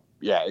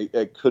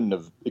 it couldn't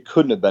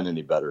have been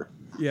any better.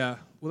 Yeah.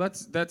 Well,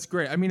 that's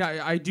great. I mean,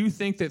 I do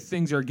think that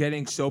things are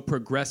getting so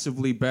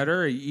progressively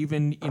better,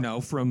 even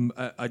from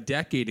a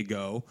decade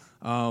ago.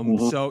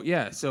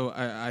 So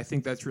I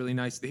think that's really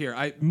nice to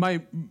hear. My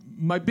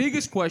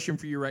biggest question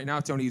for you right now,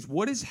 Tony, is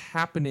what is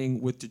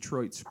happening with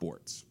Detroit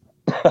sports?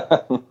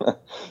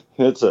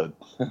 It's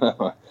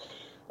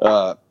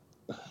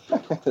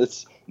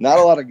it's not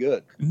a lot of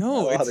good.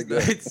 No,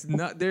 it's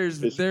not. There's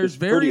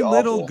very awful.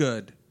 Little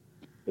good.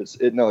 It's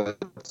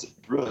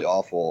really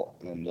awful,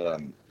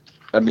 and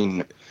I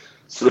mean,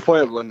 to the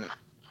point of when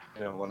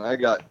I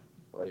got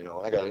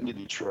into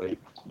Detroit,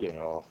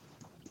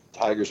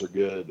 Tigers are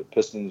good, the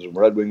Pistons and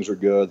Red Wings are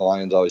good, the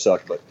Lions always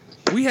suck, but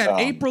we had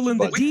April in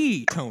the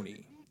D,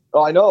 Tony.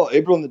 Oh, I know,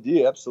 April in the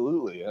D,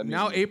 absolutely. I mean,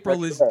 now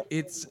April it's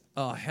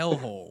a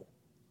hellhole.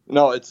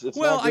 No, it's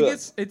well, not good. I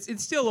guess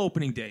it's still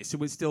opening day, so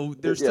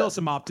there's still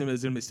some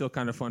optimism. It's still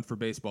kind of fun for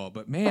baseball,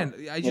 but man,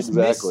 I just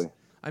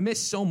miss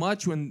so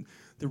much when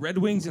the Red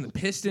Wings and the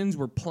Pistons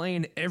were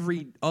playing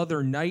every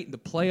other night in the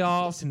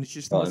playoffs, and it's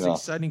just the most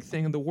exciting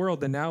thing in the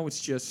world. And now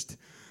it's just,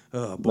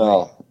 oh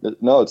boy.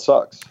 No, it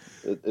sucks.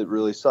 It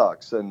really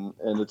sucks, and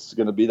it's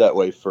going to be that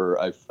way for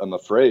I'm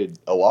afraid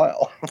a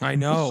while. I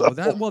know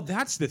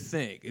that's the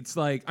thing. It's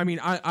like, I mean,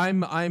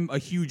 I'm a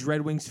huge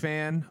Red Wings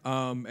fan,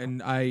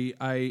 and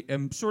I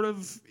am sort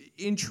of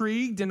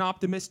intrigued and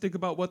optimistic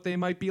about what they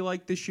might be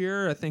like this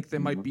year. I think they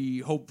might be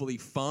hopefully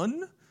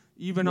fun,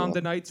 even on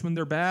the nights when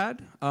they're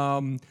bad.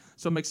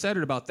 So I'm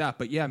excited about that.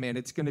 But yeah, man,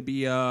 it's gonna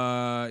be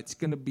a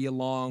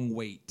long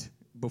wait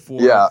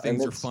before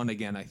things are fun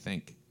again, I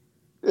think.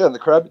 Yeah, and the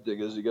crappy thing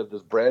is you got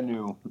this brand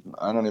new.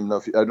 I don't know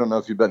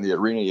if you've been to the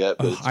arena yet,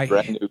 but it's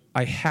brand new.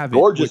 I haven't.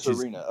 Gorgeous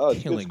arena. Oh,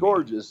 it's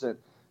gorgeous,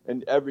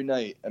 and every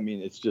night, I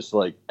mean, it's just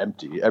like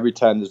empty. Every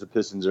time there's a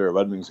Pistons or a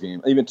Red Wings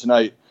game, even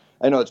tonight.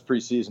 I know it's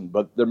preseason,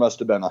 but there must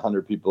have been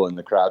 100 people in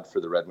the crowd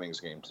for the Red Wings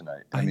game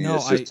tonight. I mean,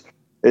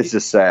 it's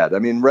just sad. I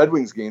mean, Red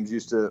Wings games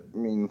used to. I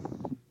mean,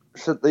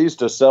 they used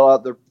to sell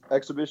out their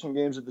exhibition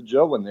games at the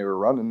Joe when they were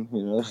running.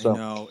 So I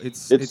know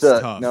it's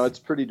tough. No, it's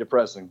pretty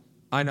depressing.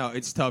 I know,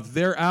 it's tough.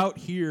 They're out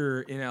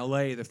here in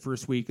L.A. the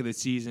first week of the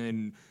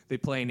season. They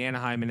play in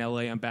Anaheim and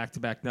L.A. on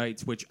back-to-back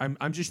nights, which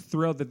I'm just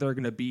thrilled that they're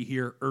going to be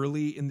here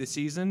early in the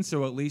season,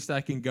 so at least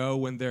I can go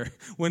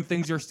when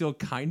things are still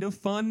kind of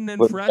fun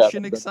and fresh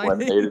and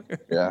exciting.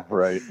 Yeah,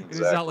 right. Exactly.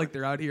 It's not like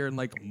they're out here in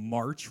like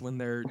March when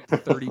they're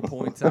 30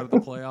 points out of the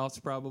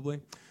playoffs, probably.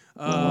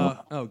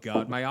 Oh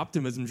God, my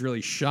optimism's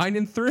really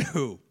shining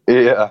through.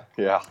 Yeah.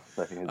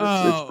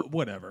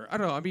 Whatever. I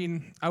don't know. I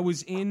mean, I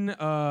was in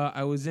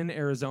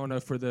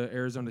Arizona for the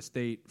Arizona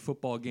State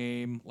football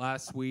game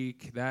last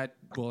week. I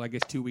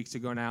guess 2 weeks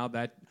ago now.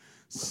 That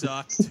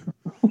sucked.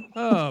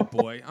 Oh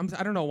boy,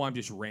 I don't know why I'm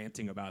just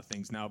ranting about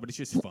things now, but it's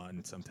just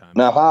fun sometimes.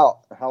 Now,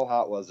 how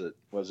hot was it?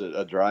 Was it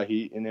a dry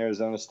heat in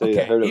Arizona State?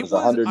 Okay, I heard it was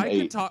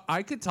 108.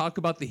 I could talk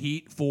about the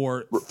heat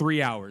for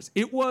 3 hours.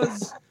 It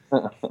was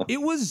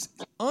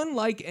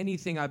unlike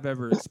anything I've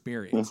ever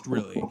experienced,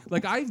 really.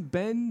 Like I've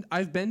been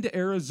to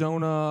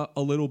Arizona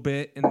a little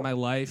bit in my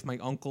life. My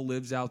uncle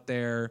lives out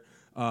there.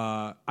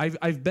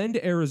 I've been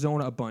to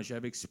Arizona a bunch.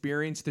 I've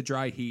experienced the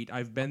dry heat.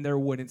 I've been there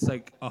when it's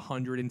like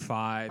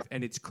 105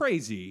 and it's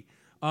crazy.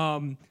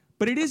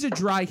 But it is a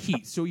dry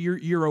heat, so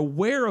you're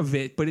aware of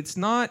it, but it's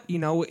not,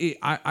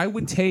 I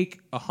would take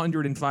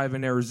 105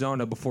 in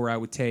Arizona before I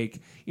would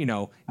take,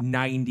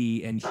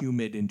 90 and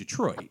humid in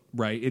Detroit,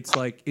 right?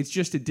 It's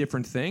just a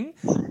different thing.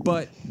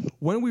 But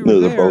when we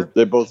were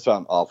they both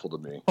sound awful to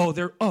me.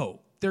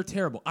 They're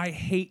terrible. I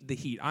hate the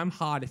heat. I'm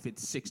hot if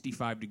it's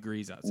 65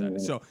 degrees outside.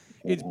 So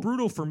it's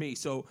brutal for me.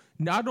 So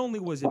not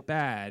only was it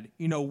bad,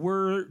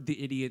 we're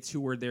the idiots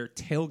who were there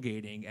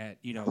tailgating at,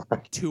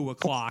 2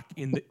 o'clock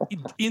in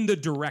the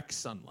direct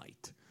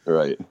sunlight.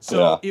 Right.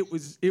 So it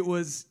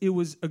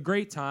was a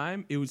great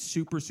time. It was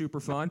super,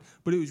 super fun,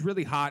 but it was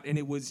really hot. And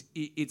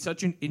it's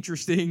such an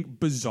interesting,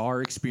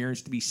 bizarre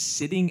experience to be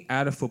sitting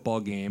at a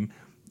football game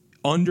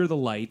under the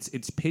lights.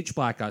 It's pitch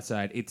black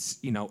outside. It's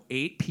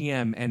 8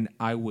 p.m. and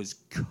I was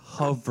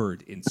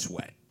covered in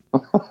sweat.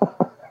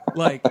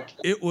 Like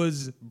it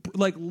was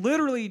like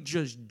literally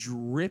just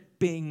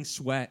dripping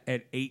sweat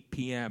at 8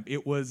 p.m.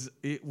 It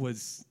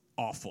was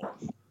awful.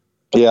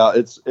 Yeah,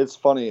 it's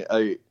funny.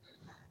 One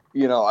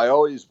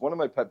of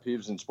my pet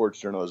peeves in sports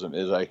journalism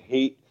is I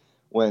hate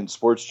when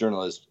sports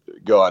journalists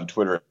go on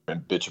Twitter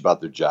and bitch about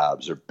their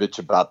jobs or bitch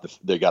about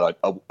they got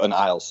an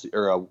aisle seat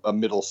or a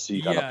middle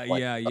seat on a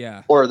plane.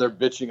 Yeah. Or they're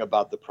bitching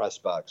about the press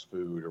box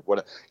food or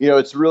whatever.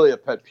 It's really a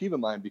pet peeve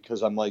of mine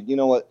because I'm like, you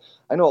know what?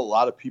 I know a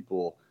lot of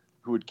people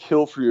who would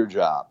kill for your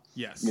job.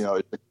 Yes.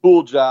 It's a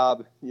cool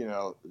job.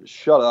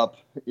 Shut up.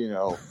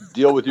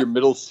 Deal with your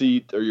middle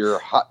seat or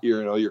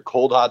your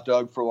cold hot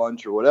dog for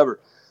lunch or whatever.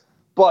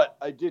 But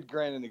I did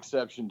grant an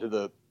exception to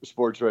the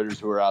sports writers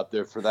who were out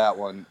there for that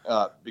one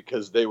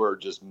because they were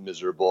just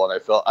miserable,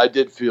 and I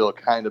did feel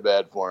kind of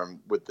bad for them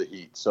with the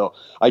heat. So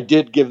I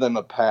did give them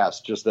a pass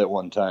just that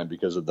one time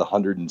because of the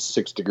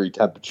 106-degree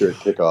temperature at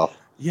kickoff.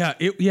 Yeah,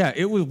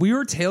 it was. We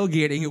were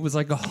tailgating. It was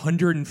like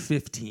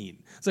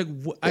 115. It's like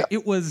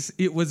it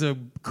was a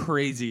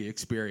crazy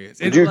experience.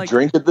 Did you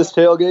drink at this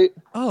tailgate?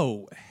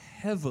 Oh,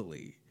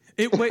 heavily.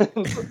 How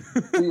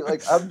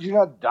did you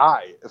not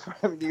die?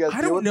 You guys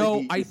I don't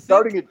know.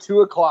 Starting at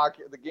 2 o'clock.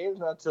 The game's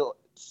not till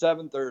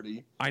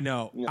 7:30. I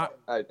know.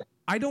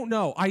 I don't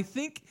know. I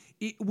think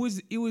it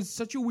was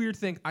such a weird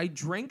thing. I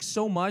drank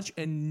so much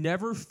and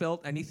never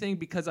felt anything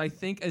because I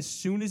think as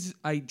soon as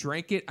I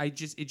drank it,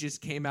 it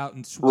just came out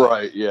in sweat.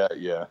 Right.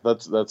 Yeah.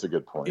 That's a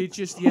good point. It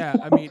just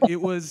I mean,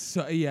 it was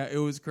it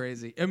was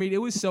crazy. I mean,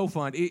 it was so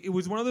fun. It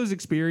was one of those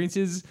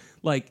experiences.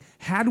 Like,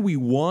 had we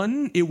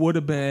won, it would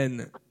have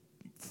been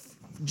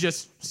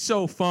just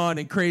so fun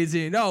and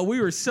crazy, and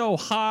we were so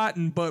hot,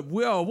 but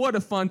what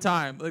a fun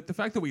time! Like the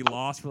fact that we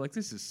lost, we're like,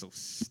 this is so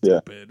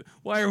stupid. Yeah.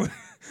 Why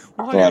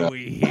are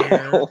we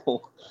here?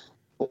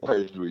 Why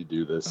did we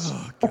do this?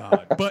 Oh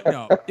God! But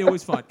no, it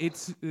was fun.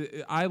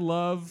 I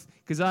love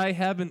because I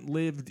haven't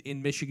lived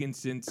in Michigan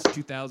since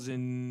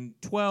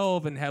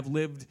 2012 and have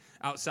lived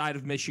outside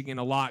of Michigan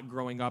a lot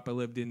growing up. I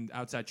lived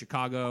outside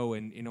Chicago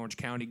and in Orange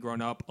County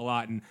growing up a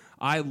lot, and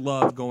I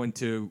love going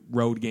to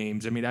road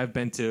games. I mean, I've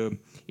been to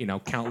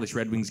countless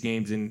Red Wings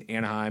games in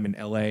Anaheim and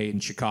LA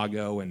and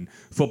Chicago and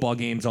football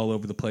games all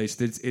over the place.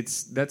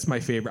 That's my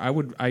favorite.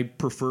 I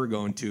prefer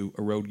going to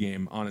a road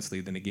game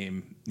honestly than a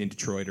game in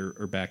Detroit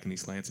or back in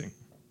East Lansing.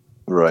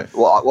 Right.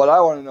 Well, what I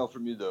want to know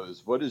from you, though,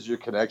 is what is your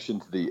connection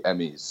to the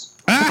Emmys?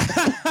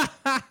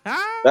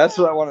 That's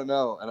what I want to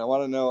know. And I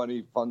want to know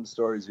any fun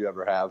stories you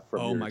ever have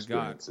from your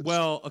experiences. God.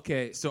 Well,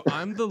 okay. So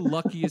I'm the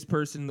luckiest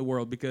person in the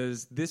world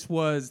because this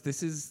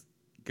is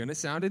going to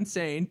sound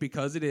insane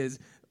because it is.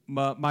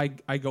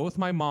 I go with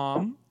my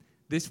mom.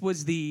 This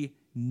was the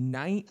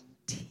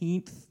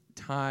 19th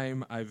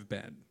time I've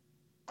been.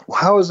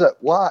 How is that?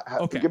 Why?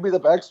 Okay. Give me the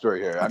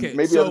backstory here. Okay,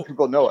 maybe other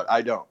people know it.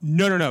 I don't.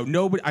 No.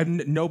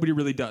 Nobody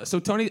really does. So,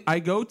 Tony,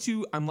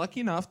 I'm lucky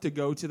enough to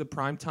go to the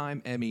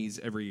Primetime Emmys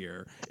every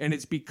year, and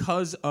it's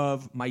because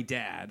of my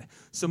dad.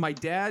 So my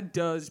dad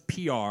does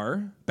PR.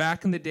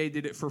 Back in the day,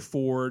 did it for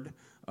Ford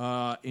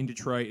in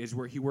Detroit, is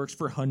where he works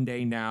for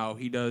Hyundai now.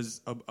 He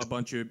does a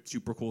bunch of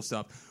super cool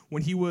stuff.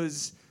 When he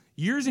was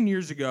years and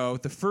years ago,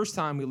 the first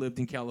time we lived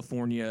in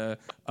California,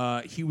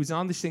 he was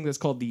on this thing that's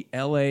called the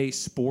LA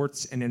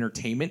Sports and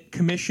Entertainment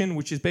Commission,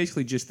 which is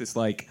basically just this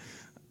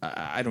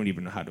I don't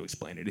even know how to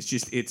explain it. It's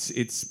just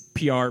it's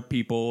PR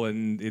people,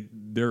 and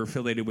they're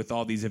affiliated with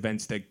all these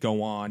events that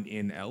go on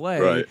in LA.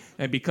 Right.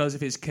 And because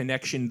of his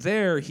connection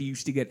there, he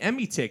used to get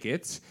Emmy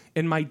tickets.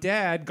 And my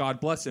dad, God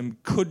bless him,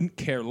 couldn't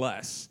care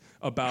less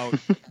about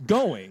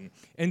going.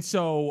 And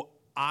so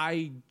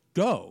I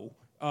go.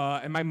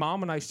 And my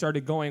mom and I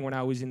started going when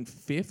I was in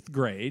 5th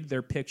grade. There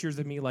are pictures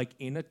of me like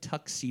in a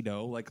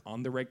tuxedo, like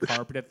on the red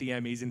carpet at the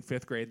Emmys in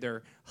 5th grade.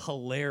 They're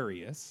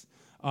hilarious.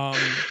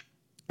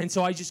 And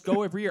so I just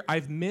go every year.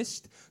 I've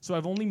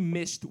only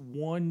missed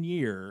 1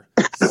 year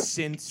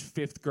since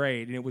 5th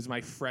grade, and it was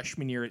my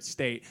freshman year at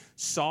State.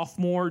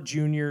 Sophomore,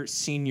 junior,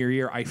 senior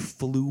year, I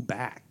flew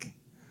back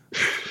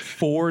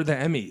for the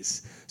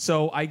Emmys.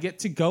 So I get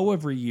to go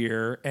every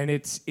year, and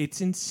it's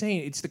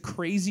insane. It's the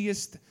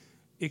craziest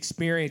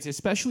experience,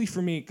 especially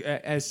for me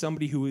as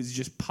somebody who is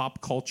just pop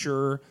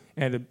culture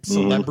and a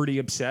celebrity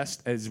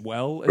obsessed as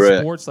well as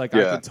sports. Like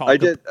I could talk. I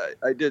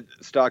did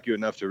stalk you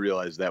enough to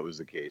realize that was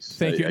the case.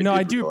 Thank you.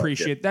 I do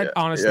appreciate that.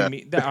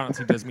 Honestly, that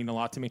honestly does mean a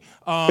lot to me.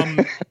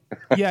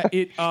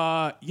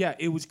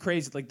 It was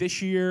crazy. Like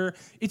this year,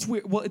 it's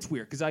weird. Well, it's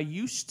weird because I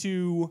used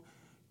to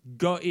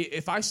go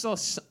if I saw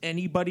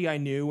anybody I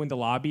knew in the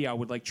lobby, I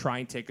would like try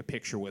and take a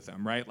picture with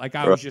them, right? Like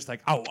I was just like,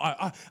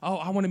 I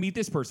want to meet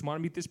this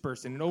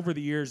person, And over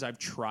the years, I've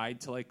tried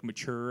to like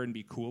mature and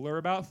be cooler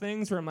about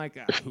things. Where I'm like,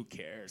 who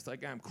cares?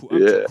 Like I'm cool. I'm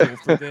too cool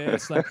for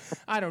this. Like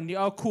I don't need.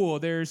 Oh, cool.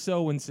 There's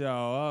so and so.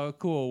 Oh,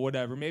 cool.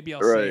 Whatever. Maybe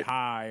I'll say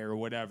hi or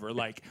whatever.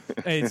 Like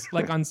it's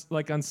like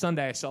on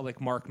Sunday, I saw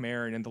like Mark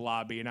Maron in the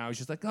lobby, and I was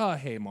just like, oh,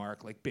 hey,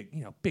 Mark, like big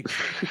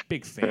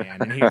fan,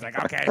 and he was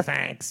like, okay,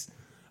 thanks.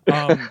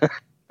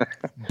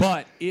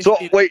 But these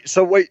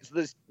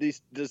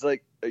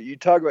like you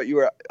talk about you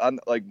were on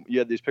like you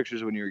had these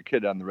pictures when you were a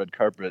kid on the red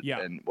carpet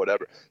and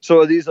whatever. So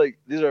are these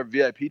are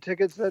VIP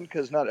tickets then?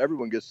 Because not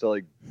everyone gets to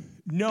like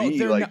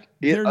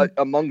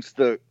amongst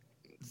the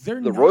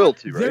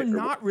royalty, right? They're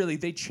not really.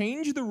 They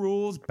changed the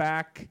rules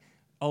back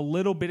a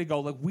little bit ago.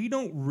 Like we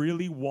don't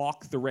really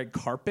walk the red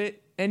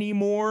carpet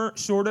anymore,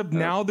 sort of.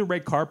 Now the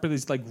red carpet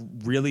is like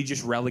really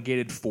just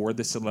relegated for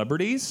the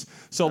celebrities.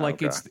 So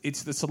like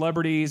it's the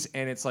celebrities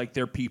and it's like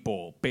their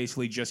people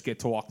basically just get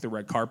to walk the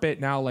red carpet.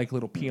 Now like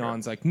little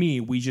peons like me,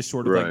 we just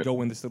sort of like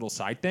go in this little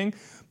side thing.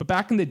 But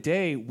back in the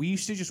day, we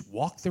used to just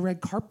walk the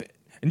red carpet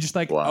and just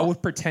like I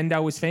would pretend I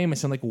was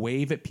famous and like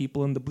wave at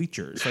people in the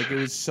bleachers. Like it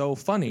was so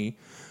funny.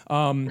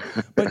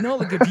 But no,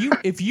 like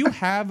if you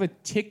have a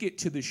ticket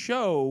to the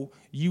show,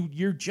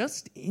 you're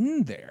just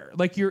in there.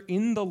 Like you're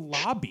in the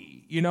lobby,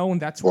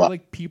 and that's where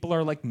like people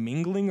are like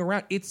mingling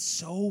around. It's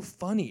so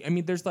funny. I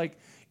mean, there's like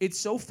it's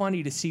so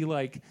funny to see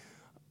like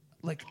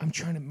I'm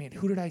trying to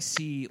who did I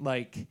see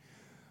like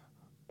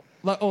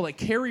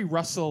Kerry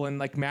Russell and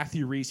like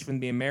Matthew Rhys from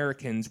The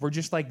Americans were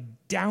just like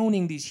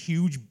downing these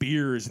huge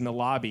beers in the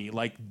lobby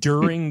like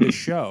during the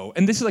show.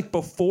 And this is like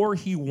before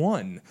he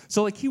won.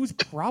 So like he was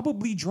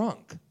probably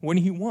drunk when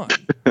he won.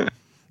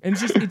 And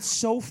it's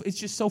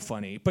just so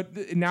funny. But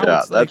now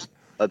it's like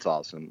that's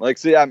awesome. Like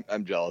see, I'm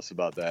jealous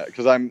about that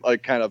because I'm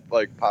like kind of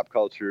like pop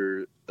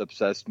culture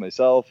obsessed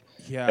myself.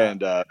 Yeah.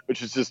 And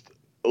which is just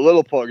a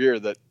little plug here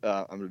that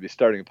I'm going to be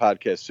starting a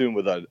podcast soon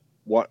with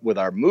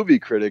our movie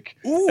critic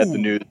at the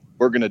News.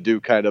 We're going to do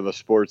kind of a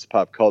sports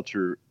pop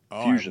culture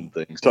fusion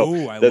thing.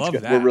 So I love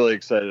that. We're really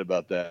excited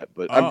about that.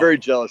 But I'm very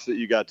jealous that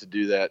you got to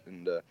do that.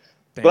 And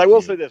but I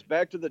will say this,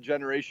 back to the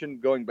generation,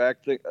 going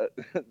back to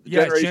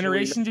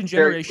generations and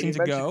generations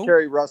ago.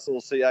 Kerry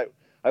Russell, see,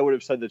 I would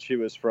have said that she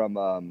was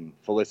from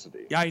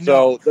Felicity. Yeah, I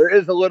know. So there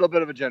is a little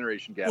bit of a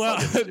generation gap. Well,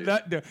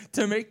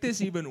 to make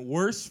this even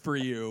worse for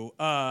you,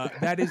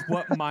 that is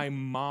what my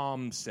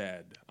mom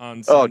said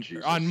on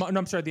Sunday.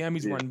 I'm sorry, the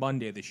Emmys were on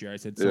Monday this year. I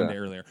said Sunday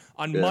earlier.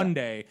 On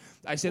Monday,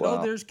 I said,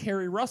 there's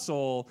Kerry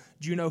Russell.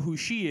 Do you know who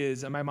she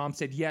is? And my mom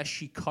said, yes,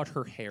 she cut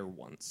her hair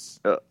once.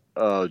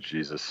 Oh,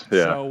 Jesus.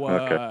 Yeah. So,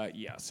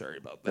 okay. Sorry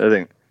about that.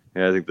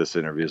 I think this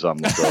interview is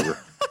almost over.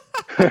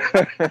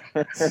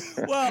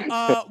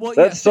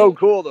 That's so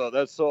cool though.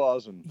 That's so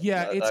awesome.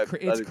 Yeah, it's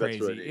crazy.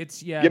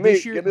 It's Give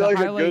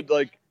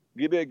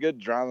me a good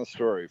drama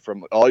story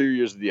from all your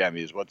years of the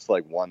Emmys. What's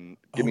like one?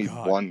 Give me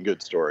one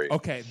good story.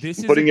 Okay,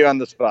 I'm putting you on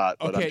the spot.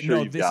 But I'm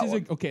sure you've got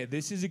one.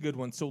 This is a good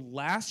one. So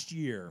last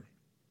year.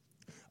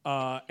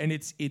 And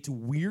it's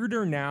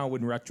weirder now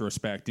in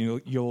retrospect,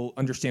 and you'll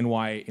understand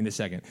why in a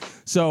second.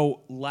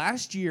 So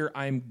last year,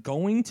 I'm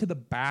going to the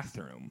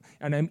bathroom,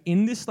 and I'm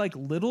in this like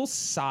little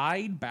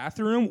side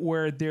bathroom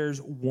where there's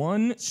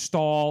one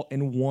stall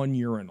and one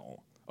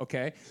urinal.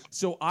 Okay,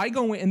 so I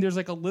go in, and there's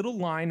like a little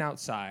line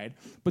outside.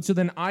 But so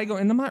then I go,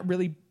 and I'm not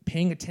really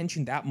paying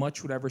attention that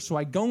much, whatever. So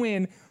I go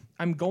in.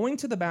 I'm going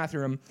to the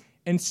bathroom,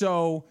 and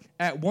so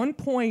at one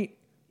point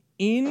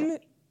in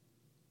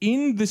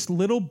this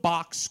little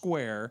box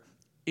square,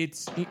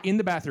 it's in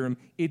the bathroom,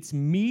 it's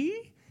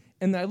me,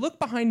 and then I look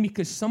behind me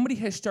because somebody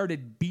has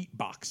started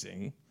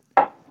beatboxing.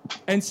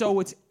 And so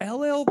it's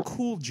LL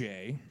Cool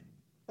J.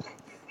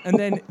 And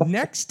then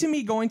next to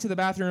me going to the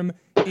bathroom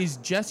is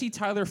Jesse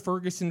Tyler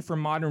Ferguson from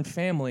Modern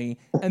Family,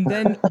 and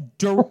then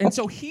and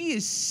so he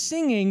is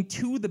singing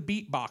to the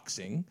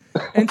beatboxing,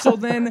 and so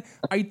then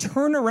I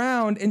turn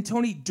around and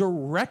Tony,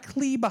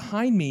 directly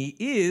behind me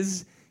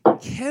is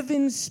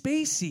Kevin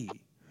Spacey.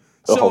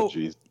 So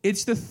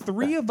it's the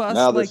three of us.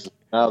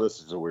 Now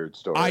this is a weird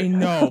story. I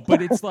know,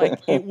 but it's like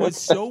it was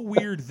so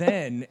weird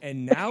then,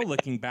 and now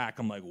looking back,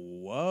 I'm like,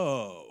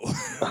 whoa.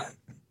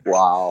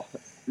 Wow.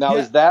 Now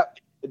was that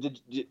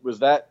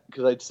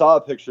because I saw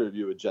a picture of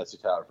you with Jesse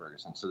Tyler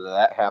Ferguson? So did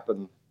that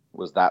happen?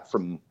 Was that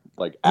from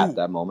at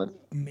that moment?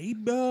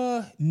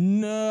 Maybe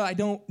no, I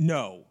don't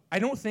know. I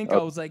don't think I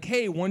was like,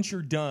 hey, once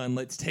you're done,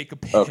 let's take a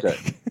pic. Okay.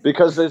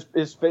 Because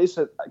his face,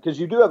 because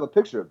you do have a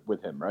picture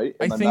with him, right?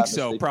 I think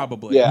so,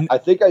 probably. Yeah, I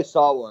think I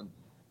saw one,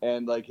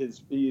 and like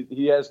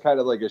he has kind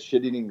of like a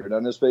shit-eating grin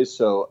on his face.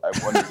 So I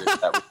wondered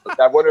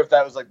if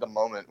that was like the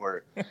moment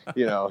where,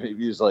 he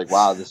was like,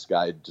 wow, this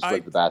guy just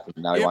went to the bathroom.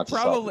 Now he wants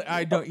probably. to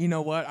I don't. You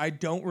know what? I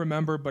don't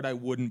remember, but I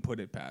wouldn't put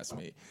it past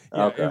me.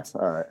 Yeah, okay,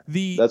 all right.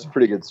 That's a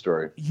pretty good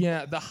story.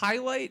 Yeah, the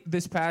highlight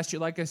this past year,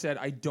 like I said,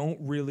 I don't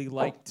really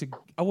like to.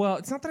 Well,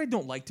 it's not that I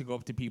don't like to go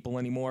up to people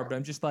anymore, but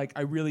I'm just like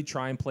I really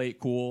try and play it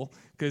cool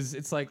because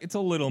it's like it's a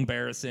little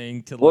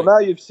embarrassing to. Well, now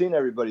you've seen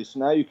everybody, so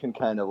now you can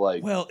kind of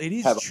it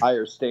is have a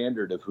higher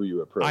standard of who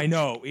you approach. I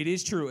know it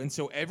is true, and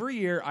so every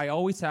year I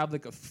always have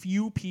like a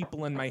few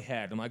people in my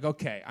head. I'm like,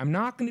 okay, I'm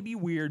not going to be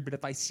weird, but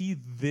if I see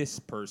this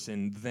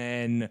person,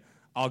 then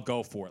I'll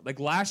go for it. Like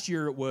last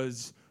year, it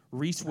was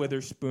Reese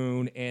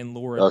Witherspoon and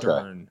Laura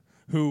Dern,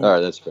 who all right,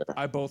 that's fair.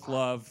 I both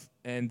love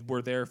and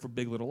were there for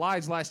Big Little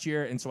Lies last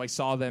year, and so I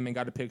saw them and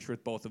got a picture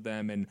with both of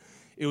them, and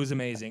it was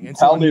amazing. And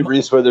tell me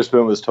Reese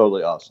Witherspoon was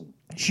totally awesome.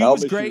 She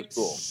was great. She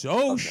was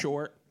cool.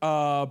 Short,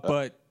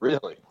 but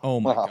really,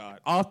 oh my god,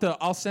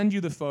 I'll send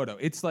you the photo.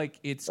 It's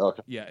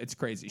it's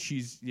crazy.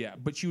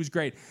 But she was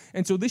great.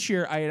 And so this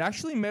year I had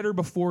actually met her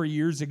before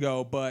years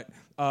ago, but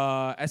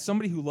as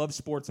somebody who loves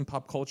sports and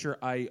pop culture,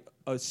 I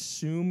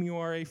assume you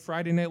are a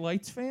Friday Night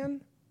Lights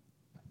fan.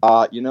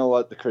 You know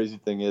what? The crazy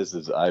thing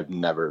is I've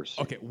never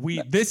seen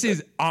this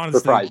is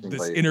honestly,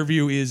 this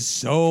interview is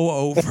so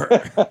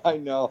over. I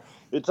know.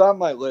 It's on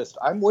my list.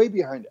 I'm way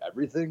behind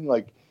everything.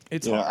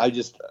 It's hard.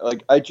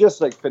 I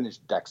just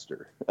finished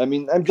Dexter. I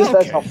mean,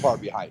 that's how far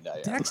behind I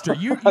am. Dexter,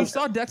 you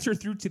saw Dexter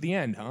through to the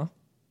end, huh?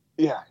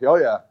 Yeah. Oh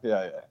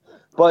yeah.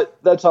 But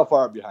that's how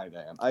far behind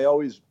I am. I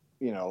always,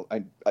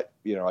 I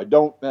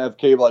don't have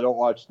cable. I don't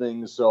watch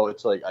things, so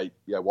it's like I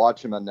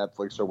watch them on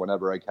Netflix or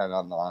whenever I can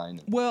online.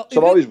 Well,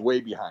 so I'm always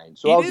way behind.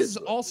 So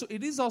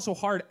it is also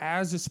hard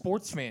as a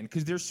sports fan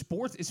because there's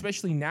sports,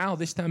 especially now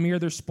this time of year.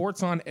 There's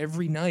sports on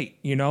every night.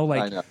 I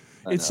know.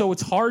 So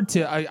it's hard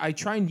to. I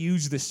try and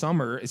use the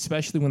summer,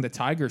 especially when the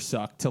Tigers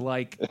suck, to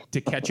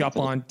catch up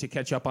on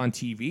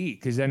TV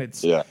because then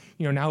it's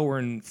now we're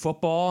in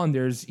football and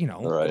there's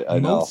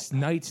most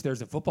nights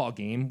there's a football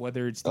game,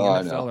 whether it's the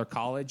NFL or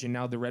college, and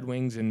now the Red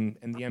Wings and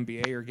the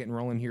NBA are getting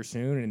rolling here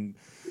soon, and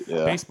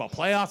baseball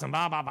playoffs and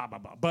blah blah blah blah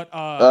blah. But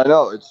I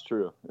know it's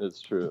true. It's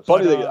true.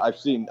 Funny thing,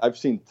 I've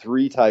seen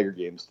 3 Tiger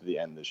games to the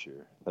end this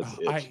year. That's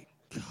it.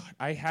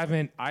 I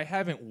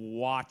haven't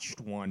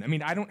watched one. I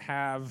mean, I don't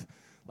have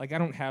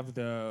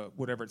the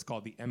whatever it's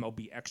called, the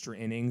MLB extra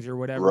innings or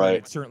whatever. Right.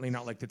 It's certainly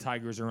not like the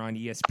Tigers are on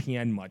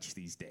ESPN much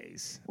these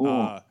days.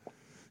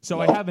 So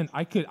no.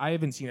 I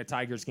haven't seen a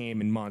Tigers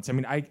game in months. I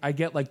mean, I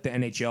get like the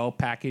NHL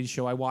package,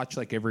 so I watch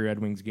like every Red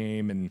Wings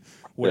game and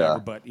whatever.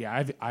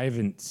 Yeah. But I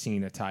haven't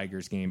seen a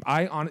Tigers game.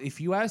 If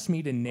you asked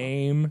me to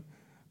name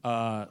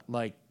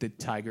like the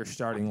Tigers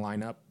starting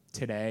lineup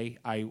today,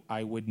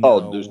 I would know.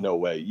 Oh, there's no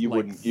way you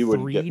wouldn't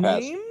get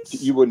past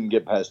names? You wouldn't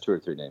get past 2 or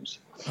 3 names.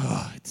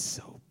 Oh, it's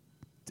so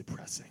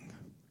depressing.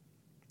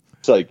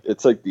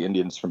 It's like the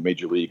Indians from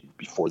Major League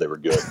before they were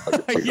good.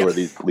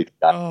 These guys.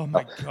 Oh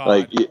my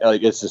god!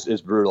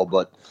 It's brutal,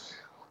 but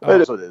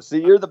it is what it is.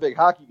 See, you're the big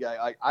hockey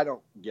guy. I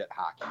don't get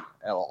hockey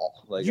at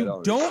all. I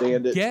don't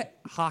understand it. Get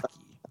hockey.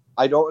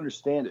 I don't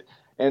understand it,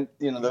 and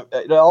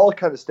it all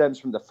kind of stems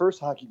from the first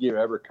hockey game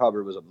I ever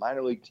covered was a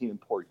minor league team in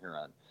Port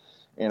Huron,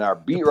 and our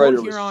beat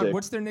writer was sick.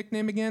 What's their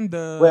nickname again?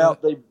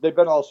 They've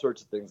been all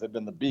sorts of things. They've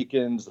been the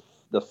Beacons,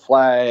 the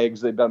Flags.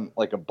 They've been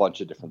like a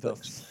bunch of different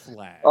things. The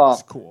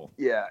Flags, cool.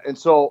 Yeah, and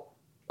so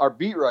our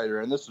beat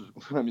writer, and this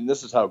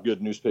is how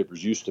good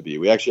newspapers used to be.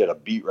 We actually had a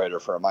beat writer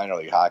for a minor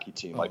league hockey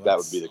team. That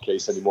would be the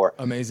case anymore.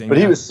 Amazing. But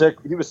he was sick.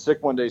 He was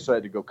sick one day, so I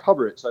had to go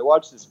cover it. So I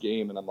watched this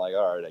game, and I'm like,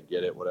 all right, I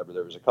get it, whatever.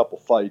 There was a couple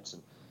fights,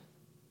 and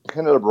I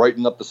ended up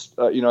writing up the.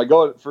 I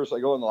go in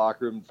the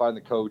locker room and find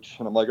the coach,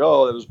 and I'm like,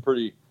 oh, that was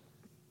pretty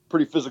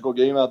physical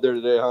game out there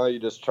today, huh? You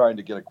just trying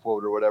to get a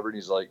quote or whatever. And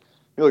he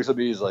looks at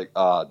me, he's like,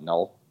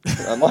 no.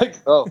 I'm like,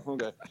 oh,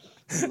 okay.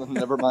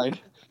 Never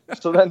mind.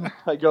 So then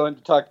I go in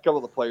to talk to a couple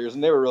of the players,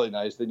 and they were really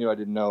nice. They knew I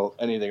didn't know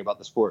anything about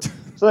the sport.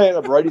 So I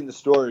ended up writing the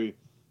story,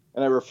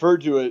 and I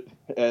referred to it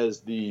as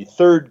the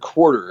third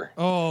quarter.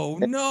 Oh,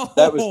 no.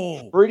 That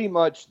was pretty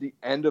much the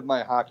end of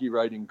my hockey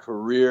writing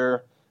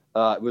career.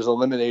 It was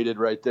eliminated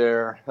right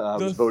there. I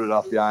was voted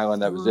off the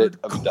island. That was it.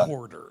 I was done.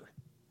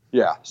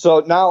 Yeah.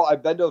 So now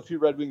I've been to a few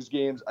Red Wings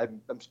games.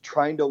 I'm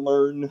trying to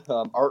learn.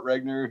 Art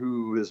Regner,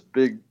 who is a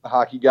big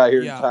hockey guy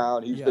here in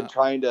town, he's been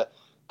trying to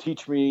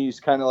teach me.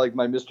 He's kind of like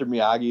my Mr.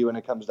 Miyagi when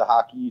it comes to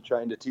hockey,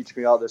 trying to teach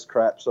me all this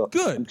crap. So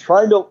good. I'm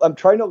trying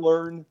to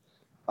learn.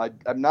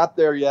 I'm not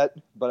there yet,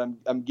 but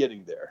I'm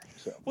getting there.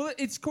 So. Well,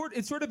 it's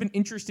sort of an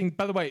interesting.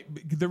 By the way,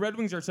 the Red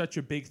Wings are such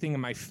a big thing in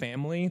my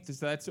family.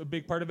 That's a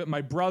big part of it.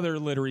 My brother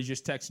literally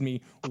just texted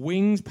me,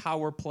 "Wings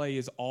power play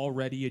is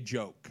already a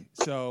joke."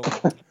 So,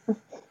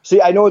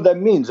 see, I know what that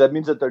means. That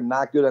means that they're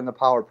not good on the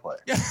power play.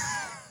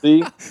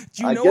 See,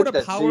 do you know what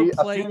a power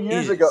play a few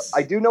years ago,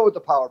 I do know what the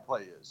power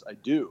play is. I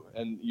do,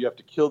 and you have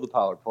to kill the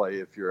power play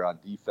if you're on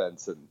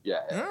defense. And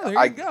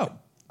there you go.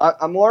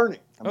 I'm learning.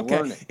 I'm okay.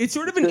 learning. It's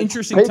sort of an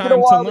interesting time to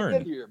learn. To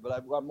get here, but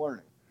I'm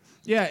learning.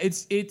 Yeah,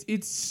 it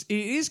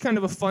is kind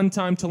of a fun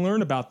time to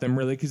learn about them,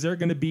 really, because they're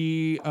going to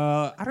be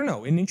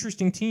an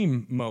interesting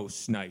team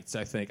most nights.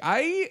 I think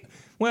I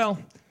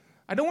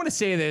don't want to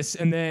say this,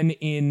 and then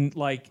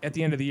at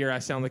the end of the year, I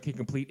sound like a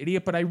complete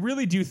idiot, but I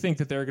really do think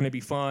that they're going to be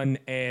fun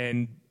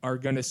and are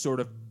going to sort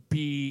of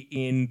be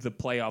in the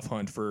playoff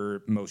hunt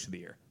for most of the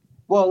year.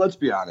 Well, let's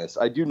be honest.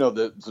 I do know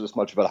that as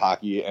much about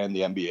hockey and the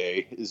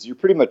NBA is you're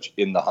pretty much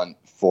in the hunt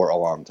for a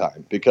long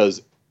time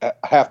because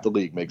half the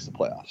league makes the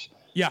playoffs.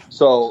 Yeah.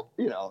 So,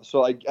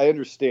 I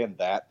understand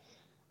that.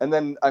 And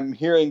then I'm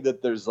hearing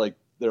that there's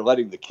they're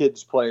letting the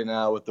kids play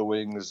now with the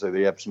Wings. So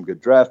they have some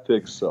good draft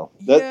picks. So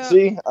that's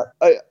the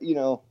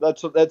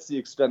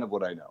extent of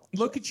what I know.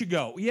 Look at you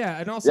go. Yeah.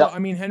 And also, I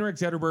mean, Henrik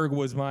Zetterberg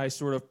was my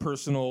sort of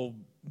personal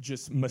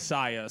just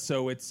messiah.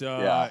 So it's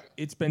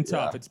been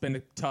tough. Yeah. It's been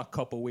a tough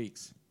couple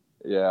weeks.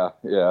 Yeah.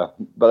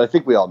 But I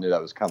think we all knew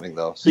that was coming,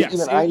 though. See,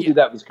 I knew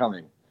that was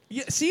coming.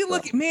 Yeah. See,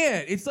 look,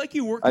 man, it's like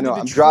you work at the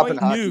Detroit Detroit I'm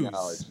dropping News. hockey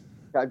knowledge.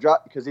 I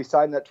dropped because he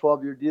signed that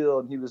 12-year deal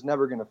and he was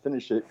never going to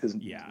finish it because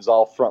it was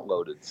all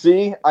front-loaded.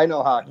 See, I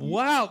know hockey.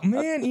 Wow,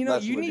 man,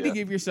 you need to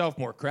give yourself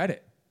more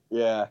credit.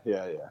 Yeah.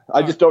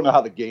 I just don't know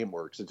how the game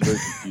works. It's very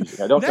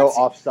confusing. I don't know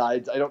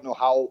offsides. I don't know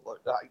how.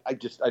 I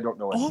don't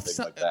know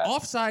anything like that.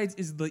 Offsides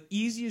is the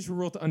easiest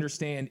rule to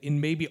understand in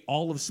maybe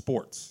all of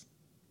sports.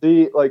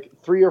 See,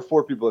 3 or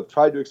 4 people have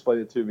tried to explain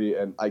it to me,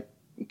 and I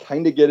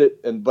kind of get it,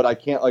 but I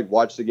can't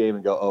watch the game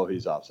and go, "Oh,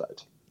 he's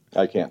offsides."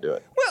 I can't do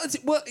it.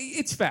 Well,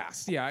 it's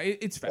fast. Yeah,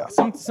 it's fast.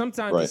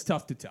 Sometimes it's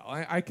tough to tell.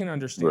 I can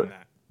understand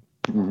that.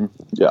 Mm-hmm.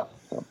 Yeah.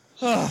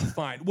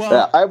 Fine.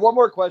 Well, I have one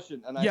more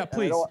question,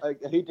 please. I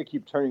hate to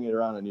keep turning it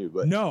around on you,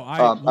 but no,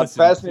 I'm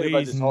fascinated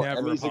by this whole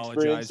Emmys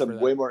experience. I'm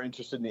way more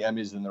interested in the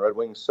Emmys than the Red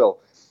Wings. So,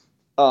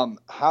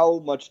 how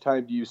much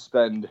time do you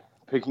spend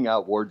picking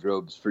out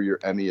wardrobes for your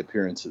Emmy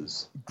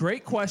appearances?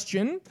 Great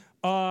question.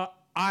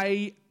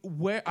 I've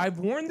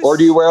worn this. Or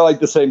do you wear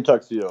the same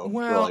tuxedo?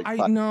 Well,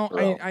 I know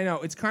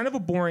it's kind of a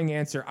boring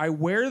answer. I've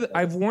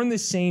worn the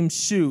same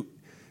suit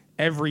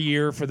every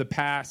year for the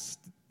past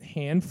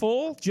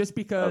handful, just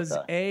because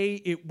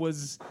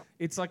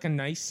it's like a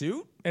nice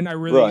suit, and I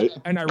really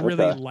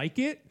like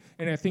it,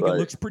 and I think it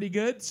looks pretty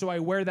good. So I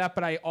wear that,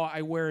 but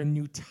I wear a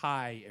new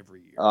tie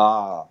every year.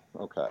 Ah,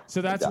 okay.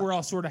 So that's where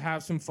I'll sort of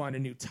have some fun. A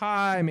new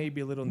tie,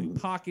 maybe a little new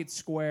pocket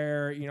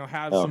square,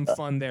 have some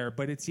fun there.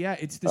 But it's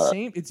the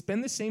same. It's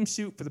been the same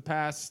suit for the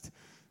past,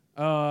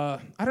 3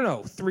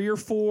 or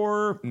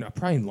 4. No,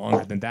 probably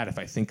longer than that if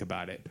I think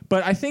about it.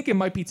 But I think it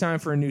might be time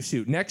for a new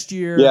suit next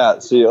year. Yeah.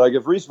 See,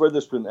 if Reese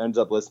Witherspoon ends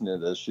up listening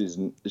to this, she's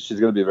going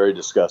to be very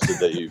disgusted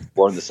that you've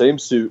worn the same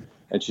suit,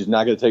 and she's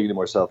not going to take any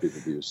more selfies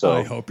with you. So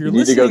I hope you're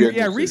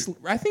listening. Reese.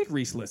 I think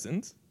Reese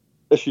listens.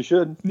 She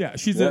should. Yeah,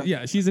 she's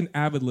an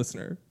avid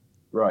listener.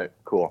 Right.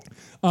 Cool.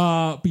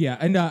 But yeah,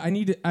 and I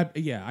need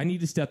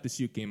to step the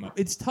suit game up.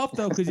 It's tough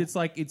though because it's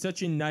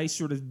such a nice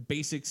sort of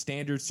basic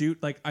standard suit.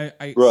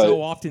 I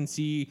so often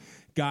see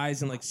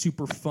guys in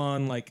super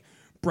fun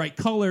bright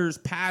colors,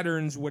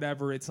 patterns,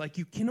 whatever. It's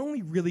you can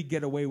only really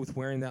get away with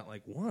wearing that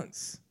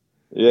once.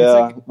 Yeah.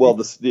 So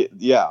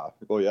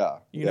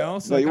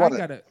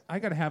I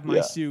gotta have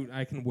my suit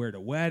I can wear to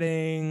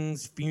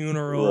weddings,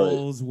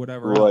 funerals,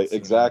 whatever. Right. Else,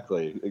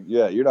 exactly.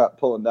 Yeah. You're not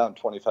pulling down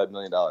 $25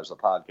 million a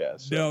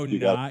podcast. So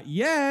no, not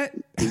yet.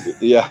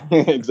 Yeah.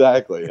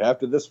 Exactly.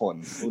 After this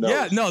one. Who knows?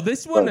 Yeah. No.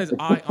 This one is.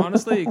 I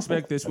honestly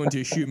expect this one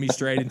to shoot me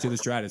straight into the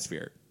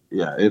stratosphere.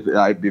 Yeah,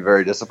 I'd be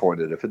very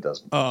disappointed if it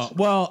doesn't.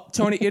 Well,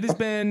 Tony, it's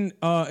been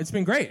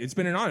great. It's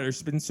been an honor.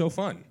 It's been so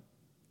fun.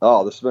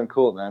 Oh, this has been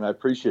cool, man. I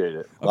appreciate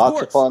it.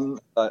 Lots of fun.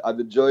 I've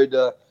enjoyed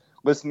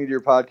listening to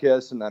your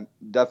podcast, and I've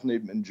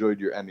definitely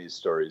enjoyed your Emmys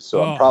stories.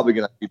 So I'm probably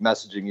going to be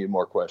messaging you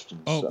more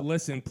questions.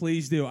 Listen,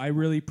 please do. I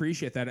really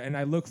appreciate that, and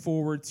I look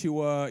forward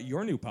to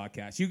your new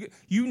podcast.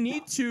 You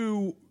need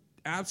to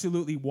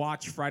absolutely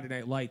watch Friday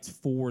Night Lights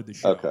for the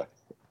show.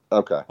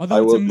 Okay.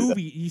 Although it's a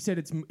movie, you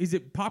said is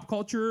it pop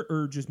culture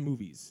or just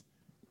movies?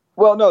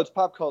 Well, no, it's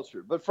pop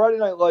culture. But Friday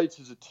Night Lights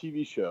is a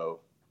TV show.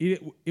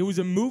 It was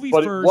a movie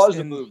but first. It was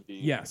a movie.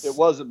 Yes. It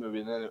was a movie.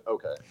 And then,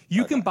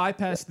 You can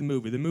bypass the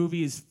movie. The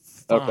movie is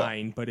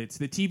fine, but it's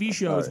the TV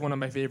show is one of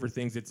my favorite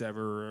things that's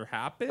ever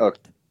happened.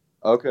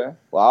 Okay.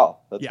 Wow.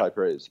 That's high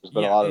praise. There's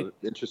been a lot of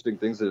interesting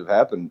things that have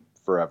happened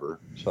forever.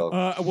 So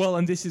well,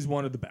 and this is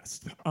one of the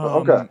best.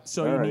 Okay.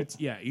 So All you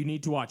right. you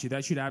need to watch it.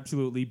 That should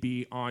absolutely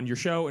be on your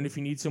show. And if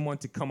you need someone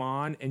to come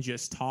on and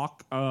just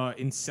talk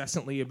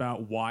incessantly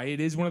about why it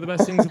is one of the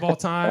best things of all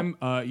time,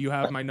 you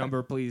have my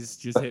number. Please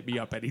just hit me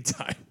up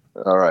anytime.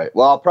 All right.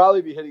 Well, I'll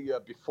probably be hitting you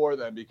up before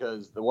then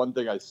because the one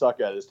thing I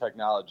suck at is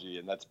technology,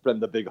 and that's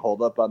been the big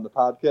holdup on the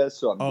podcast.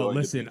 So I'm going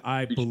listen, to be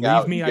I reaching believe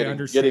out me, and I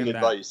understand getting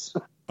that. advice.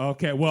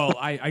 Okay, well,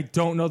 I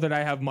don't know that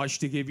I have much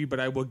to give you, but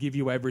I will give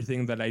you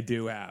everything that I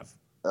do have.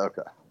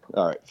 Okay.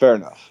 All right. Fair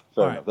enough.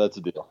 Fair All enough. right. That's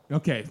a deal.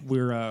 Okay,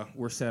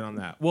 we're set on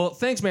that. Well,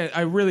 thanks, man.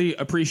 I really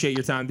appreciate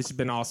your time. This has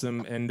been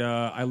awesome, and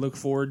I look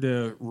forward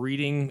to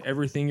reading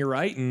everything you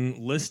write and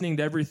listening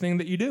to everything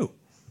that you do.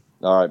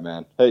 All right,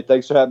 man. Hey,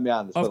 thanks for having me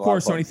on. Of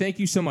course, Tony. Thank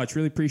you so much.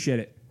 Really appreciate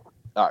it.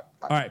 All right.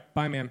 Bye. All right.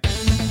 Bye, man.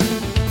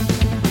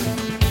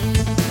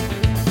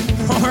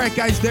 All right,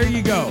 guys. There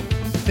you go.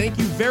 Thank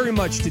you very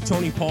much to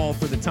Tony Paul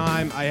for the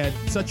time. I had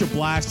such a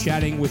blast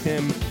chatting with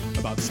him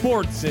about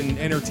sports and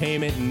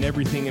entertainment and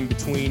everything in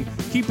between.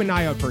 Keep an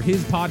eye out for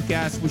his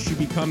podcast, which should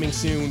be coming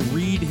soon.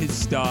 Read his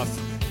stuff,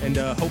 and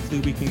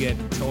hopefully we can get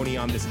Tony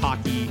on this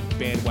hockey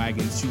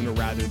bandwagon sooner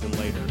rather than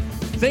later.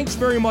 Thanks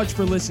very much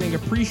for listening.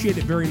 Appreciate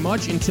it very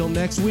much. Until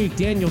next week,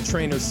 Daniel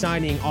Trainer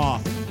signing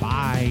off.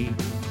 Bye.